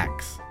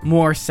sex.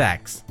 More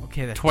sex.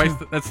 Okay, that's Twice.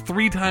 That's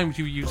 3 times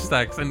you use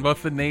sex in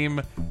both the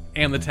name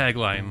and the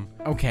tagline.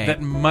 Okay.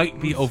 That might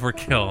be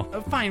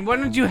overkill. Fine. Why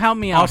don't you help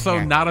me out? Also,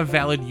 here? not a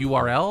valid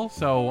URL,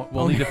 so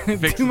we'll need to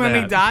fix too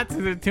many that. dots.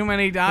 Is there too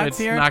many dots It's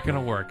here? not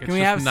gonna work. It's Can we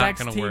just have not sex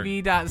gonna TV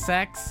work. dot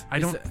sex? I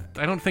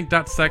don't think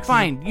 .sex. is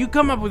Fine. You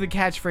come up with a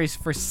catchphrase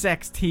for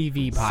Sex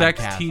TV podcast.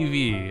 Sex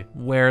TV,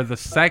 where the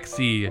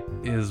sexy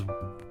is.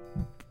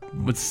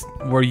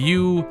 Where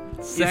you.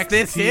 Sex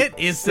Is this it?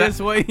 Is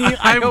this what you...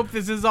 I hope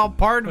this is all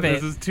part of it.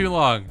 This is too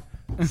long.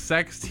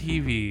 Sex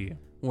TV,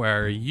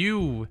 where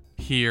you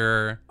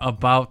hear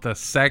about the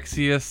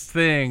sexiest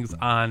things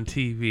on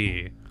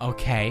TV.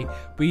 Okay.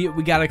 We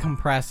gotta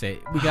compress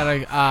it. We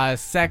gotta,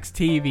 Sex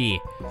TV.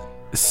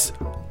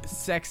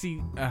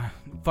 Sexy...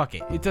 fuck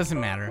it. It doesn't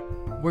matter.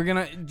 We're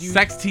gonna...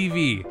 Sex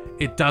TV.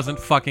 It doesn't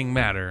fucking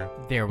matter.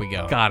 There we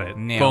go. Got it.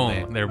 Nailed Boom.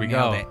 it. There we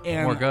Nailed go. it.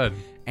 And, More good.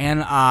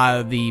 And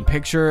the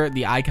picture,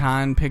 the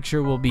icon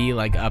picture will be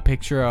like a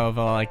picture of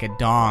like a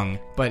dong,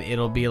 but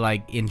it'll be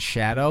like in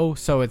shadow,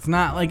 so it's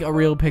not like a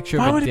real picture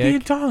Why of a would dick. it be a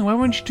dong? Why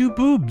wouldn't you do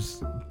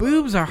boobs?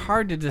 Boobs are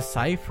hard to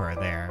decipher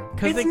there,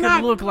 because It's they could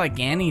not- look like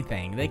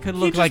anything. They could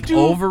look just like do-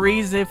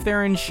 ovaries if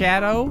they're in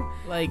shadow.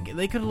 Like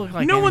they could look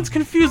like No one's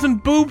confusing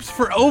boobs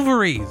for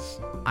ovaries.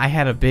 I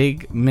had a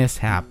big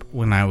mishap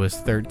when I was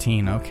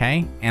 13,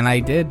 okay? And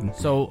I did.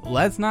 So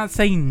let's not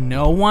say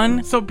no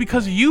one. So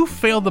because you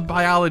failed the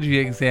biology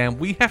exam,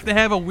 we have to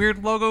have a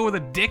weird logo with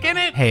a dick in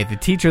it? Hey, the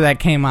teacher that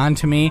came on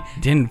to me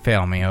didn't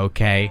fail me,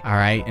 okay? All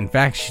right? In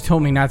fact, she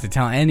told me not to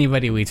tell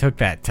anybody we took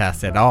that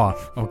test at all,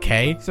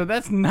 okay? So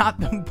that's not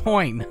the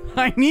point.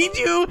 I need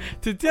you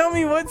to tell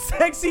me what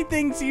sexy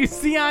things you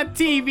see on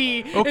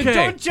TV. And Okay.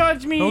 don't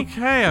judge me.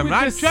 Okay, I'm with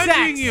not the judging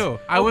sex, you.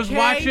 I was okay?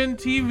 watching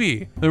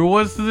TV. There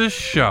was this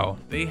show.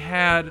 They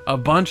had a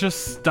bunch of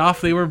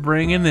stuff they were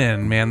bringing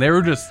in, man. They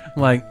were just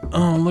like,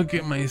 oh, look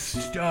at my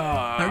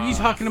stuff. Are you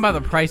talking about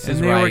the Price is And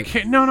they Right?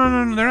 were no,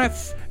 they're not.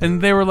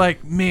 And they were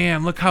like,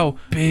 man, look how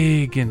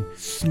big and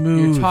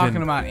smooth. You're talking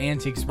and about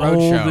Antiques old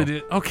Roadshow. it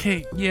is.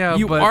 Okay, yeah,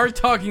 You but are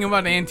talking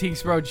about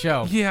Antiques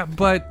Roadshow. yeah,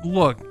 but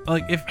look,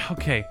 like if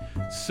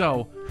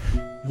so.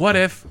 What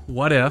if,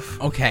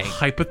 Okay.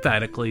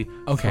 hypothetically,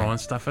 Okay. throwing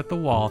stuff at the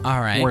wall,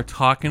 All right. we're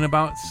talking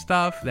about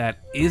stuff that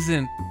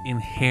isn't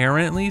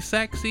inherently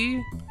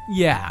sexy,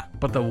 Yeah.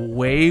 but the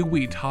way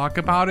we talk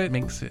about it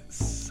makes it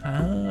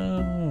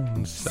sound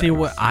and sex. See,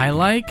 what I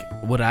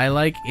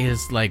like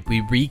is like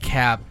we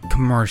recap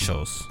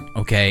commercials,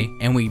 okay?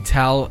 And we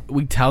tell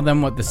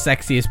them what the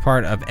sexiest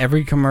part of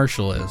every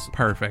commercial is.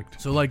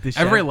 Perfect. So like the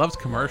Everybody loves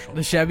commercials.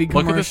 The Chevy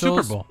Look at the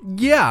commercials. Super Bowl.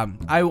 Yeah,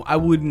 I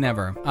would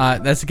never.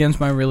 That's against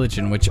my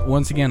religion, which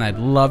once again I'd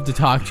love to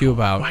talk to you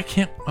about. Why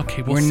can't?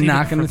 Okay, We're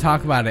not going to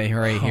talk about it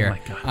right here.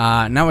 my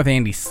God. Not with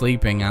Andy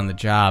sleeping on the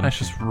job. That's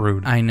just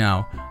rude. I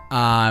know.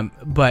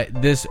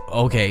 But this,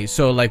 okay,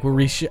 so like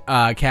we're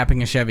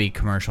capping a Chevy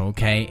commercial,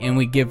 okay, and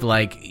we give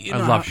like, I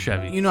love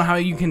Chevy. You know how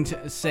you can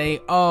say,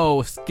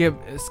 oh,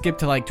 skip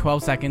to like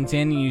 12 seconds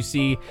in, and you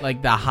see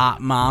like the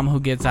hot mom who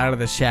gets out of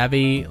the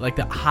Chevy, like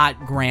the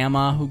hot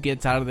grandma who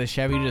gets out of the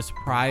Chevy to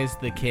surprise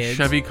the kids.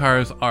 Chevy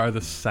cars are the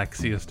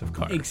sexiest of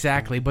cars.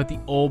 Exactly, but the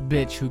old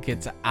bitch who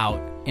gets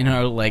out in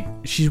her, like,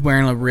 she's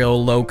wearing a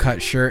real low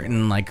cut shirt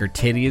and like her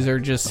titties are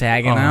just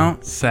sagging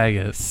out. Sag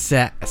it.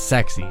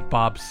 Sexy.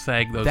 Bob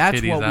sag those That's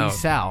titties what out. we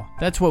sell.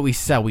 That's what we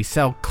sell. We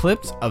sell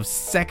clips of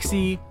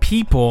sexy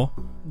people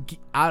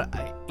out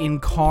in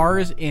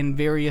cars and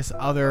various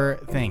other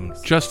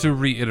things. Just to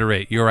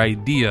reiterate, your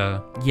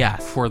idea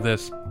Yes. for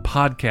this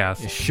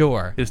podcast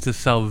Sure. is to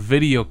sell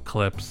video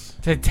clips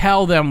To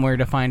tell them where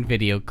to find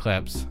video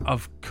clips.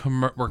 of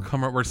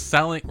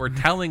we're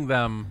telling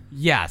them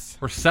Yes.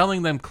 we're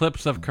selling them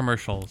clips of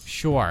commercials.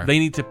 Sure. They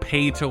need to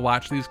pay to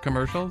watch these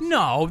commercials.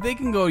 No, they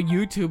can go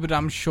YouTube it,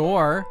 I'm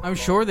sure. I'm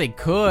sure they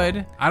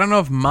could. I don't know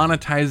if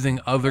monetizing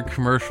other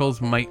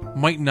commercials might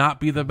not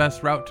be the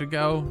best route to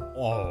go.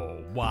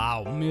 Oh,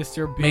 wow.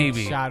 Mr. Big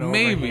Maybe. Shot over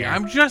Maybe. here.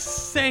 I'm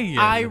just saying.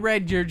 I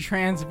read your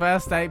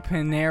transvestite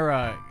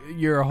Panera,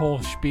 your whole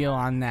spiel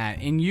on that,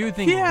 and you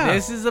think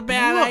this is a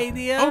bad Look,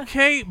 idea?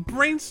 Okay,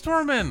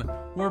 brainstorming.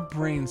 We're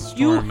brainstorming.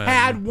 You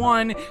had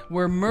one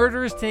where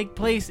murders take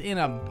place in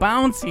a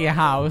bouncy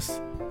house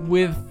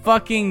with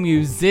fucking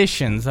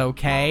musicians,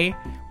 okay?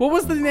 What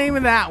was the name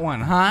of that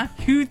one, huh?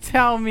 You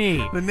tell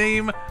me. the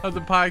name of the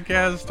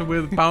podcast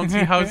with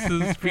bouncy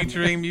houses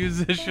featuring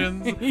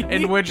musicians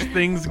in which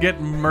things get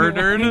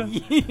murdered.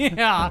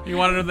 Yeah. You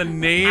want to know the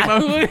name I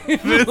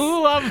of would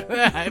love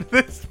that.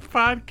 this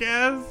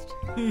podcast?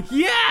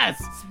 Yes!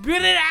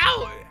 Spit it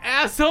out,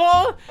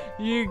 asshole!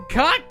 You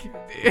cuck!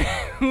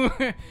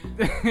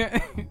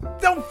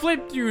 Don't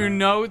flip through your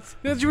notes.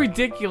 That's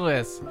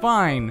ridiculous.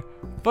 Fine.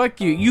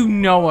 Fuck you. You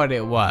know what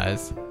it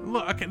was.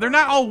 Look, okay, they're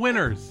not all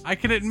winners. I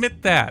can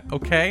admit that,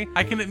 okay?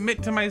 I can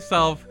admit to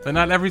myself that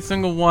not every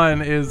single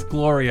one is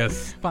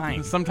glorious.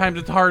 Fine. Sometimes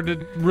it's hard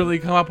to really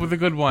come up with a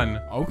good one.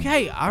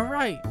 Okay,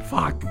 alright.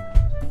 Fuck.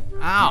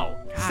 Ow.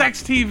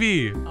 Sex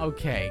TV.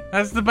 Okay.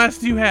 That's the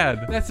best you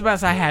had. That's the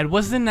best I had.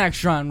 What's the next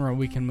genre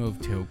we can move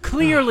to?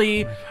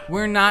 Clearly,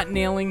 we're not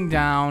nailing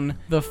down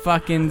the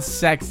fucking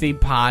sexy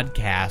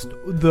podcast,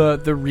 the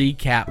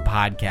recap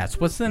podcast.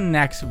 What's the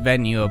next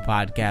venue of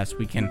podcast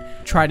we can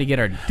try to get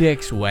our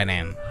dicks wet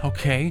in?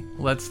 Okay,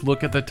 let's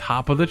look at the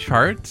top of the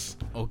charts.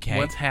 Okay.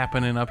 What's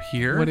happening up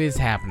here? What is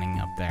happening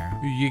up there?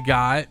 You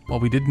got,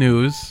 well, we did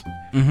news.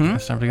 Mm-hmm.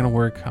 That's not going to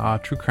work.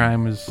 True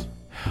crime is,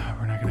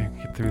 we're not going to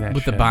get through that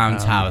With shit. the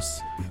bounce house.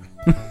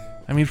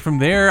 I mean, from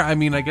there, I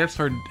guess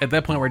at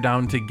that point we're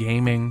down to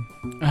gaming.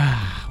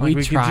 We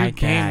could do tried that.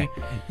 gaming.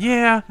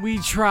 Yeah. We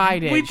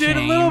tried it, We did a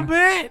Shane. little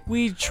bit.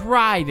 We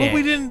tried it. But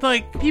we didn't,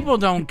 People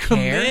don't care.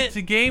 commit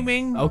to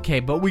gaming. Okay,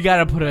 but we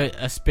gotta put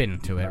a spin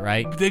to it,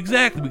 right?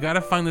 Exactly. We got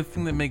to find the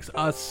thing that makes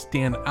us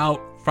stand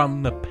out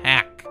from the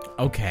pack.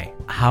 Okay,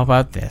 how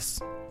about this?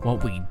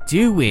 What we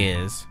do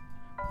is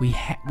we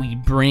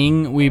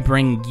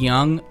bring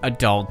young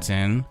adults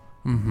in,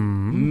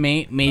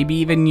 maybe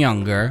even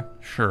younger,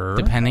 Sure.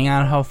 depending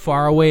on how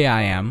far away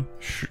I am.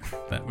 Sure.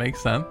 That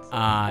makes sense.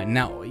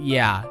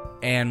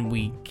 And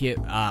we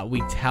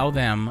tell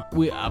them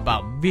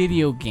about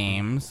video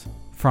games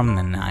from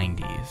the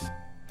 90s.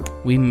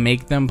 We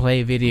make them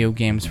play video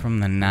games from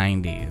the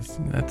 90s.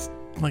 That's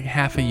like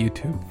half of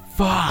YouTube.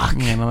 Fuck.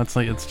 Yeah, no, it's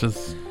like it's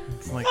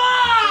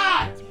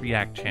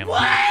React channel.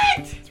 What?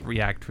 It's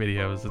React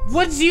videos. It's,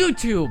 What's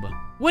YouTube?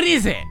 What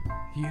is it?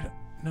 you don't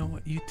know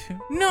what YouTube?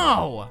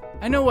 No,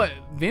 I know what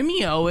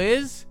Vimeo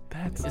is.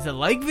 That's Is it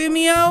like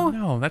Vimeo?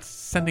 no, that's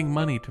sending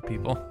money to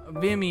people.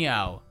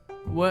 Vimeo.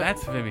 What?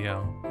 That's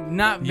Vimeo.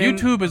 Not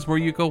YouTube is where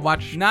you go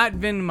watch. Not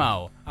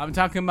Venmo. I'm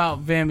talking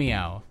about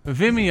Vimeo.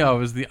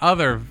 Vimeo is the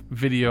other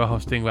video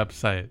hosting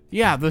website.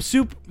 Yeah, the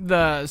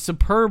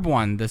superb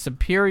one, the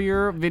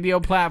superior video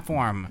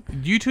platform.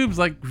 YouTube's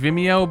like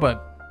Vimeo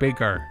but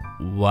bigger.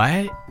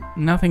 What?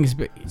 Nothing's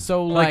big.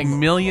 So Like like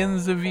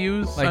millions of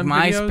views. like on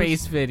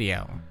MySpace videos?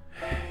 video.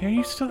 Are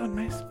you still on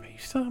MySpace?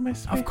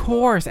 Of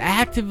course,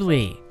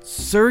 actively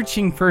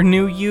searching for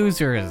new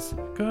users.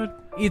 Good.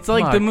 It's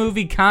like Look. the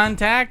movie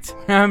Contact.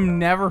 I'm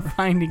never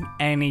finding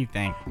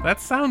anything.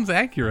 That sounds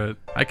accurate.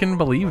 I can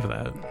believe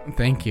that.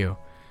 Thank you.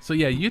 So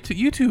yeah,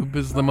 YouTube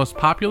is the most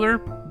popular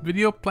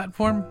video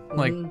platform,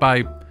 like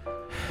by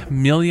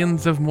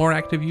millions of more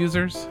active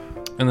users.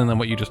 And then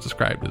what you just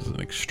described is an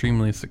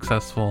extremely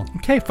successful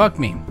Okay, fuck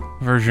me.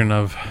 version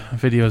of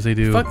videos they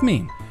do. Fuck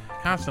me.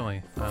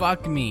 constantly.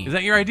 Fuck me. Is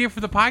that your idea for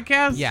the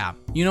podcast? Yeah.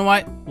 You know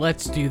what?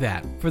 Let's do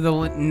that. For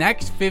the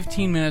next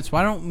 15 minutes,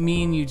 why don't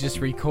me and you just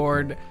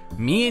record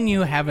me and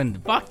you having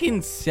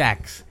fucking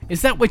sex?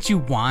 Is that what you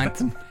want?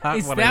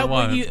 That's not what I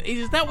want.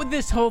 Is that what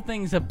this whole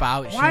thing's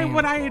about, Why Shane?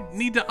 would I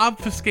need to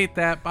obfuscate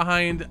that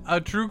behind a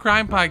true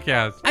crime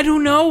podcast? I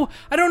don't know.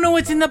 I don't know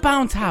what's in the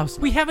bounce house.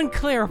 We haven't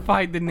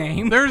clarified the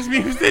name. There's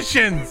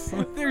musicians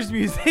There's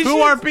musicians. who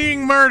are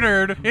being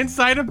murdered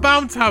inside of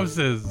bounce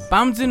houses.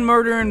 Bounce and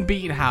Murder and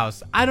Beat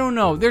House. I don't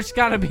know. There's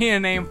got to be a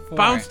name for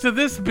Bounce it. to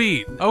this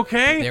beat,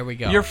 okay? There we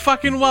go. You're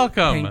fucking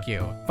welcome. Thank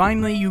you.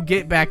 Finally, you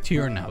get back to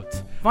your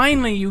notes.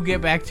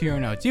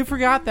 You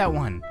forgot that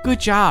one. Good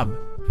job.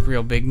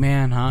 Real big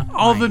man, huh?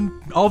 All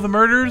the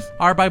murders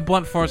are by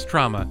blunt force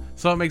trauma,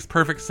 so it makes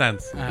perfect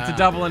sense. It's a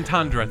double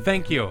entendre.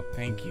 Thank you.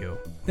 Thank you.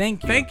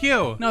 Thank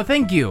you. No,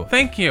 thank you.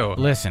 Thank you.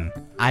 Listen,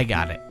 I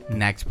got it.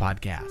 Next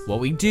podcast.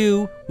 What we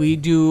do, you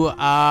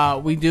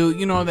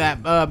know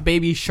that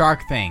baby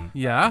shark thing.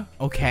 Yeah,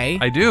 Okay.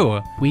 I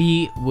do.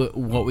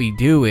 What we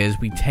do is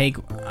we take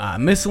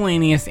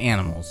miscellaneous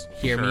animals.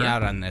 Hear me Sure.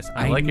 out on this.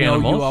 I like know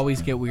animals. you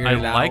always get weirded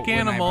I out like when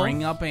animals. I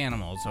bring up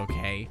animals,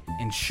 okay?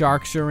 And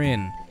sharks are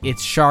in.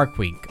 It's Shark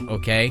Week,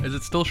 okay? Is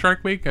it still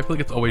Shark Week? I feel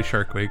like it's always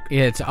Shark Week.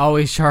 It's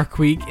always Shark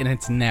Week, and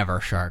it's never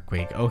Shark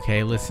Week.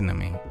 Okay, listen to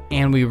me.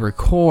 And we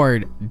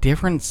record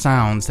different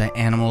sounds that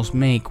animals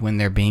make when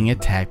they're being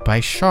attacked by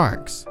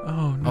sharks.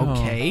 Oh no.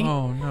 Okay.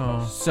 Oh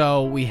no.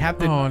 So we have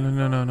to. Oh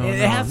no. It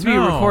has to be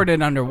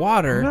recorded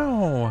underwater.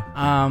 No.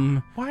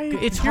 Why?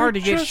 It's You're hard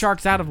to get just-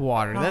 sharks out of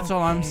water. That's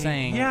all I'm Okay.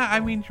 saying. Yeah, I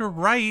mean you're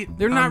right.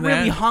 They're not on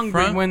really that hungry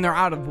front. when they're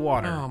out of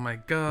water. Oh my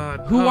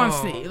god. Who Oh. wants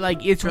to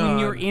like? It's when God.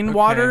 you're in Okay.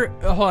 water.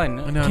 Hold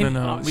on.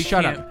 No. We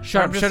Shut can't. up.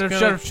 Shut I'm up. just Shut up.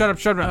 gonna- Shut up.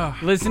 Shut up.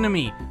 Ugh. Listen to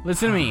me.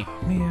 Listen to me.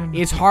 Man.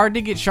 It's hard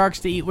to get sharks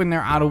to eat when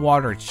they're out of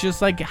water. It's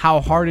just like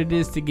how hard it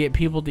is to get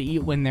people to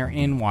eat when they're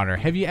in water.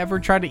 Have you ever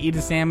tried to eat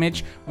a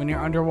sandwich when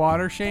you're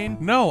underwater, Shane?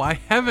 No, I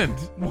haven't.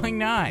 Why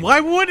not? Why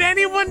would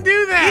anyone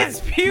do that? It's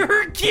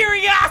pure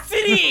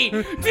curiosity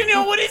to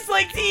know what it's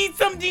like to eat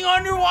something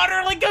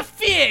underwater like a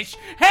fish.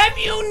 Have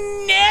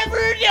you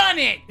never done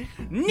it?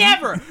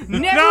 Never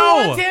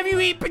No. once have you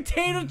eat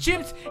potato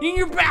chips in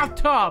your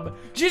bathtub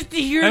just to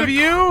hear Have the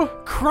you?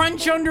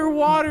 crunch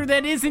underwater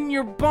that isn't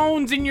your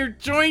bones and your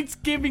joints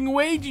giving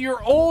way to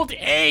your old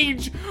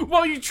age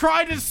while you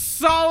try to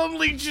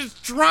solemnly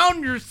just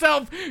drown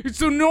yourself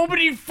so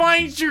nobody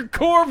finds your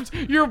corpse,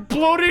 your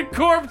bloated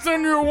corpse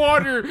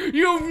underwater.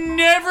 You've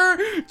never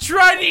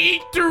tried to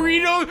eat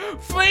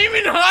Doritos,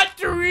 flaming hot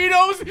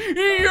Doritos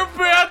in your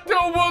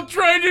bathtub while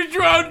trying to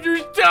drown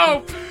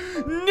yourself.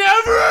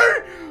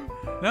 Never!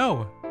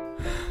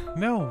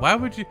 No, why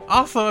would you?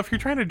 Also, if you're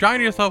trying to drown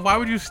yourself, why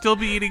would you still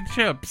be eating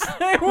chips?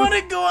 I want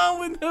to go out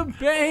with a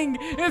bang.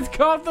 It's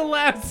called The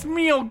Last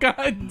Meal,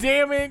 god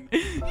damn it.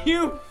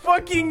 You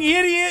fucking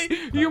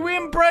idiot. You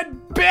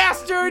inbred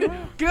bastard.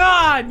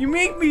 God, you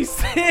make me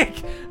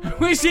sick. I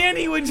wish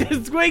Andy would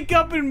just wake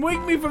up and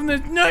wake me from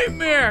this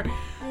nightmare.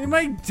 Am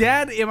I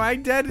dead? Did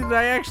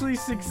I actually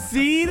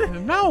succeed?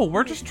 No,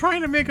 we're just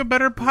trying to make a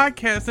better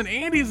podcast and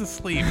Andy's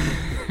asleep.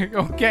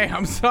 Okay,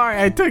 I'm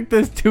sorry. I took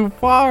this too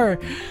far.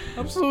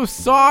 I'm so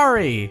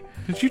sorry.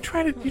 Did you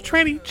try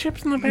to eat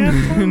chips in the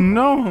bathtub?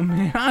 No,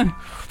 man.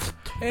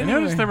 I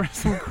noticed there were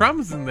some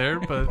crumbs in there,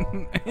 but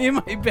In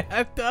my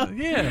bathtub?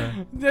 yeah.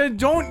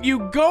 Don't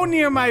you go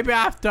near my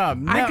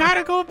bathtub. I No.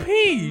 gotta go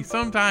pee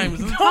sometimes.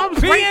 The Don't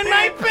tub's pee right in there.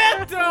 my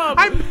bathtub.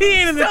 I'm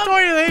peeing in the Stop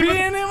toilet,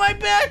 peeing in my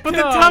bathtub. but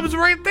the tub's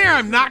right there.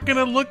 I'm not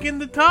gonna look in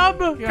the tub.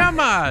 Come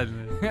on.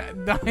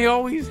 I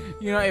always,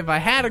 if I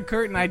had a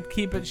curtain, I'd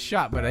keep it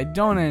shut, but I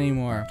don't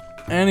anymore.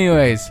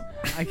 Anyways,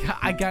 I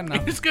got You're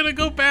nothing. just gonna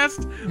go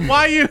past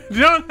why you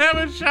don't have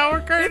a shower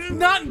It's curtain?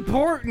 not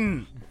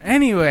important.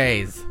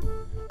 Anyways,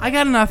 I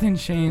got nothing,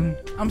 Shane.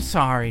 I'm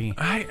sorry.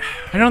 I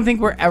I don't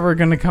think we're ever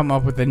gonna come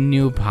up with a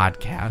new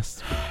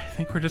podcast.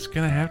 think we're just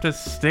gonna have to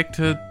stick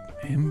to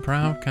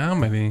improv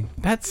comedy.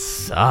 That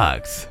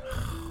sucks.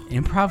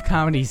 Improv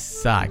comedy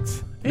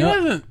sucks. It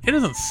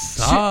doesn't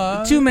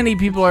suck. Too many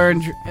people are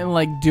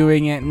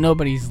doing it.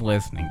 Nobody's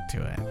listening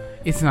to it.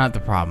 It's not the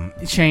problem.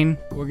 Shane,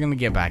 we're gonna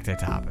get back to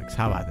topics.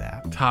 How about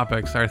that?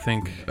 Topics, I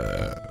think.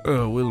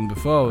 Willem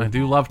Dafoe. I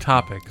do love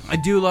topics. I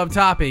do love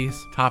toppies.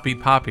 Toppy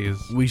poppies.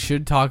 We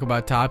should talk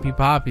about toppy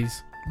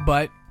poppies,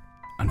 but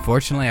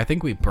unfortunately, I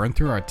think we burned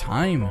through our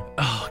time.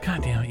 Oh,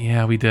 goddamn it.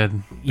 Yeah, we did.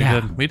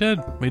 Yeah. We did.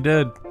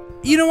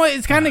 You know what?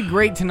 It's kind of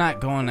great to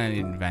not go on an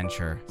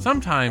adventure.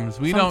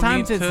 Sometimes we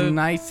Sometimes don't need it's to.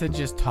 nice to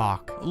just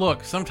talk.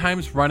 Look,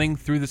 sometimes running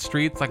through the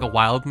streets like a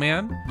wild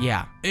man,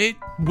 Yeah, it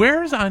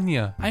wears on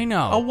you I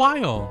know. a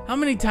while. How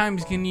many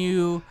times can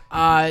you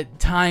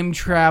time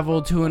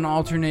travel to an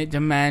alternate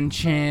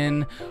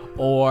dimension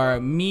or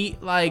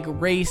meet like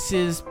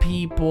racist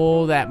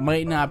people that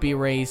might not be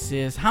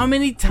racist? How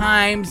many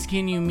times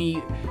can you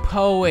meet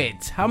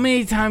poets? How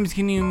many times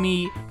can you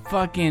meet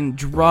fucking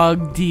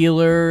drug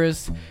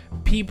dealers?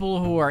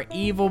 People who are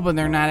evil but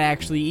they're not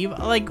actually evil.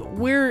 Like,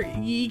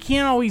 you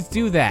can't always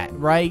do that,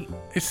 right?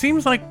 It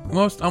seems like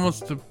almost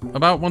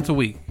about once a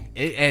week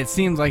It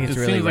seems like it's It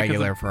really seems like it's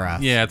regular a- for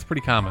us. Yeah, it's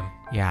pretty common.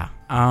 Yeah.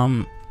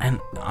 And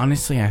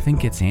honestly, I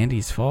think it's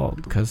Andy's fault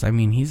because I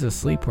mean he's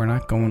asleep. We're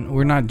not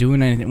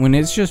doing anything. When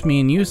it's just me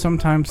and you,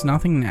 sometimes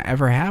nothing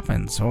ever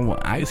happens. So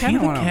Is he the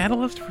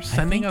catalyst for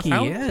sending us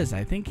out? He is.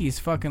 I think he's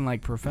fucking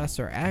like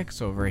Professor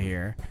X over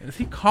here. Is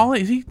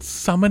he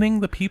summoning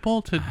the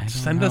people to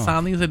send us know.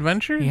 on these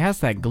adventures? He has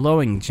that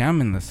glowing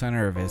gem in the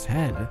center of his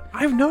head.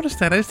 I've noticed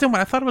that. I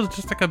thought it was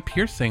just like a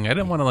piercing. I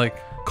didn't want to like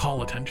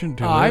call attention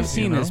to it. I've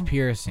seen you know? his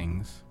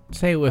piercings.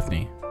 Say it with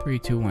me. 3,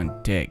 2, 1.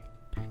 Dick.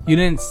 You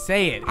didn't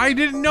say it. I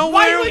didn't know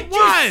Why where would it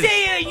was. you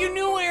say it? You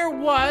knew where it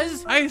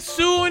was. I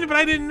assumed, but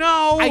I didn't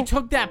know. I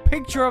took that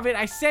picture of it.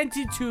 I sent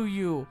it to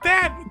you.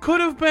 That could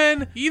have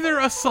been either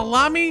a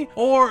salami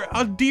or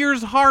a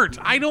deer's heart.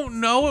 I don't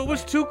know. It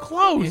was too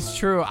close. It's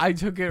true. I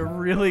took it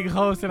really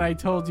close, and I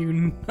told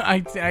you I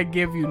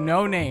give you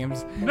no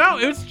names. No,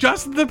 it was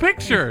just the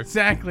picture.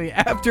 Exactly.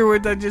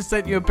 Afterwards, I just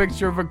sent you a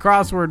picture of a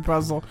crossword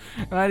puzzle,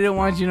 and I didn't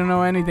want you to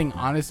know anything.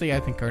 Honestly,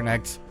 I think our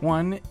next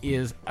one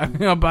is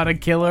about a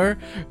killer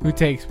who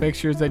takes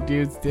pictures of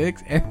dudes'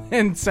 dicks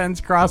and sends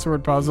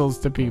crossword puzzles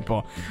to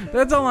people.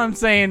 That's all I'm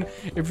saying.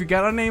 If you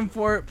got a name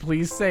for it,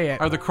 please say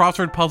it. Are the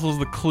crossword puzzles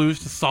the clues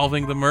to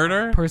solving the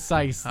murder?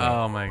 Precisely.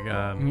 Oh my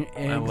god.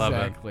 Exactly. I love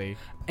it.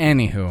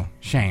 Anywho,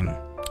 Shane,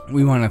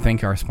 we want to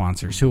thank our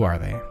sponsors. Who are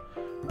they?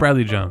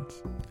 Bradley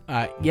Jones,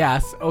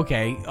 Yes,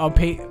 okay.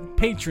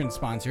 Patron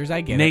sponsors,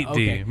 I get Nate it.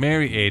 D, Okay.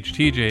 Mary H,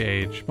 TJ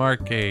H,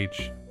 Mark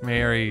H,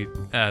 Mary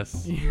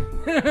S.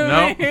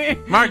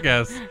 Nope. Mark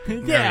S.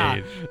 Mary Yeah,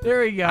 H.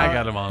 there we go. I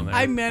got 'em on there.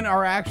 I meant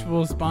our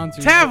actual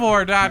sponsors.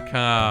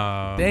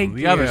 Tavor.com. Thank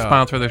the other you.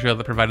 sponsor of the show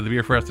that provided the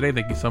beer for us today.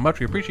 Thank you so much.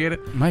 We appreciate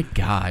it. My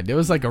God, it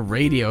was like a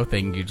radio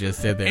thing you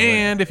just did there.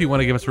 And if you want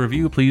to give us a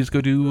review, please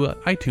go to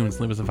iTunes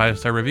and leave us a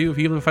 5-star review. If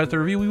you leave a 5-star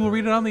review, we will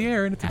read it on the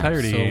air in its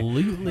entirety.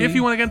 Absolutely. If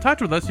you want to get in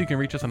touch with us, you can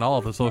reach us on all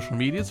of the social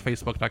medias,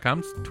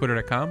 Facebook.com,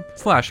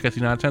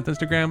 Twitter.com/SketchyNonsense,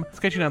 Instagram,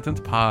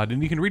 SketchyNonsensePod.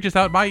 And you can reach us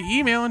out by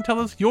email and tell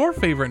us your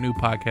favorite new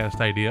podcast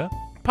idea.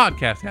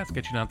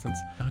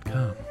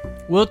 Podcast@SketchyNonsense.com.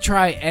 We'll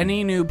try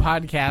any new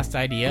podcast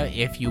idea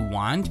if you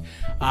want.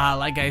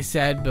 Like I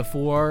said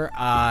before,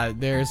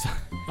 there's a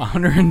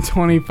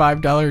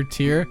 $125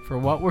 tier for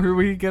what were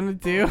we gonna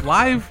do?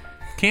 Live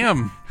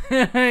cam.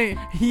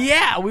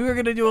 Yeah, we were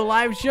gonna do a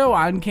live show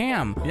on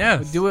cam.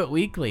 Yes. We'll do it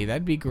weekly.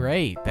 That'd be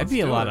great. That'd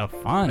be a do lot it. of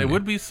fun. It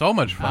would be so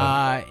much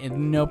fun.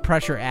 And no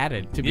pressure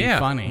added to be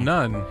funny.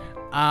 None.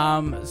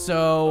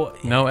 So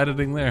No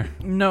editing there.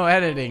 no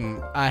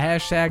editing.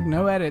 Hashtag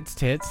no edits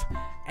tits.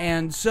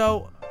 And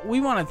so we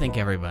want to thank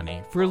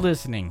everybody for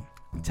listening.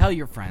 Tell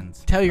your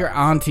friends. Tell your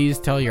aunties.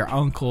 Tell your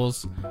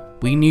uncles.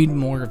 We need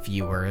more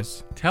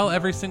viewers. Tell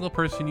every single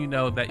person you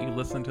know that you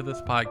listen to this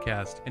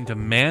podcast and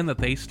demand that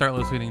they start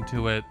listening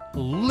to it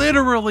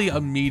literally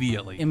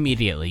immediately.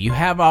 Immediately. You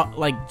have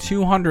like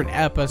 200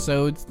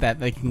 episodes that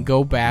they can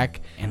go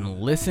back and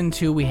listen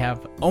to. We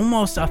have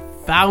almost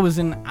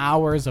 1,000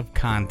 hours of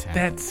content.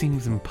 That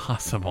seems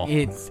impossible.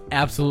 It's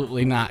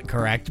absolutely not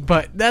correct,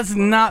 but that's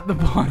not the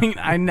point.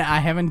 I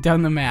haven't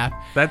done the math.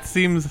 That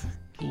seems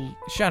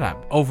Shut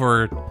up.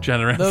 over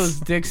generous. Those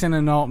Dixon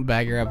and Alton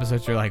Bagger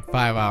episodes are like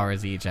 5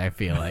 hours each, I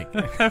feel like.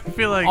 I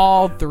feel like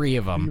All 3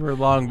 of you them. were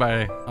long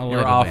by. You were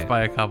little off bit.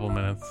 by a couple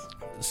minutes.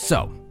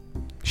 So,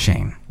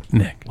 Shane,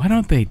 Nick, why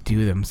don't they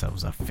do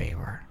themselves a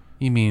favor?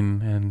 you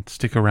mean and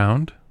stick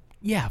around?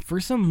 Yeah, for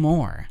some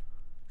more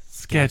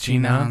Sketchy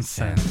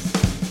nonsense.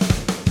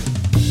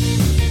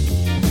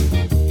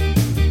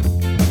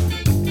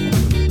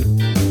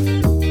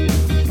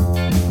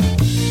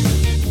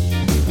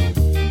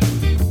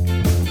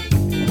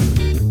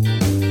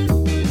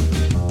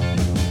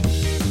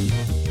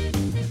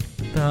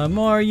 The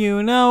more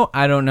you know.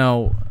 I don't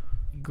know.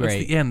 That's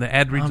Great. the end. The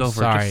ad reads I'm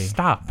over. sorry. Just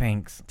stop.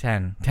 Thanks.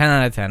 10. 10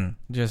 out of 10.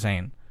 Just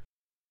saying.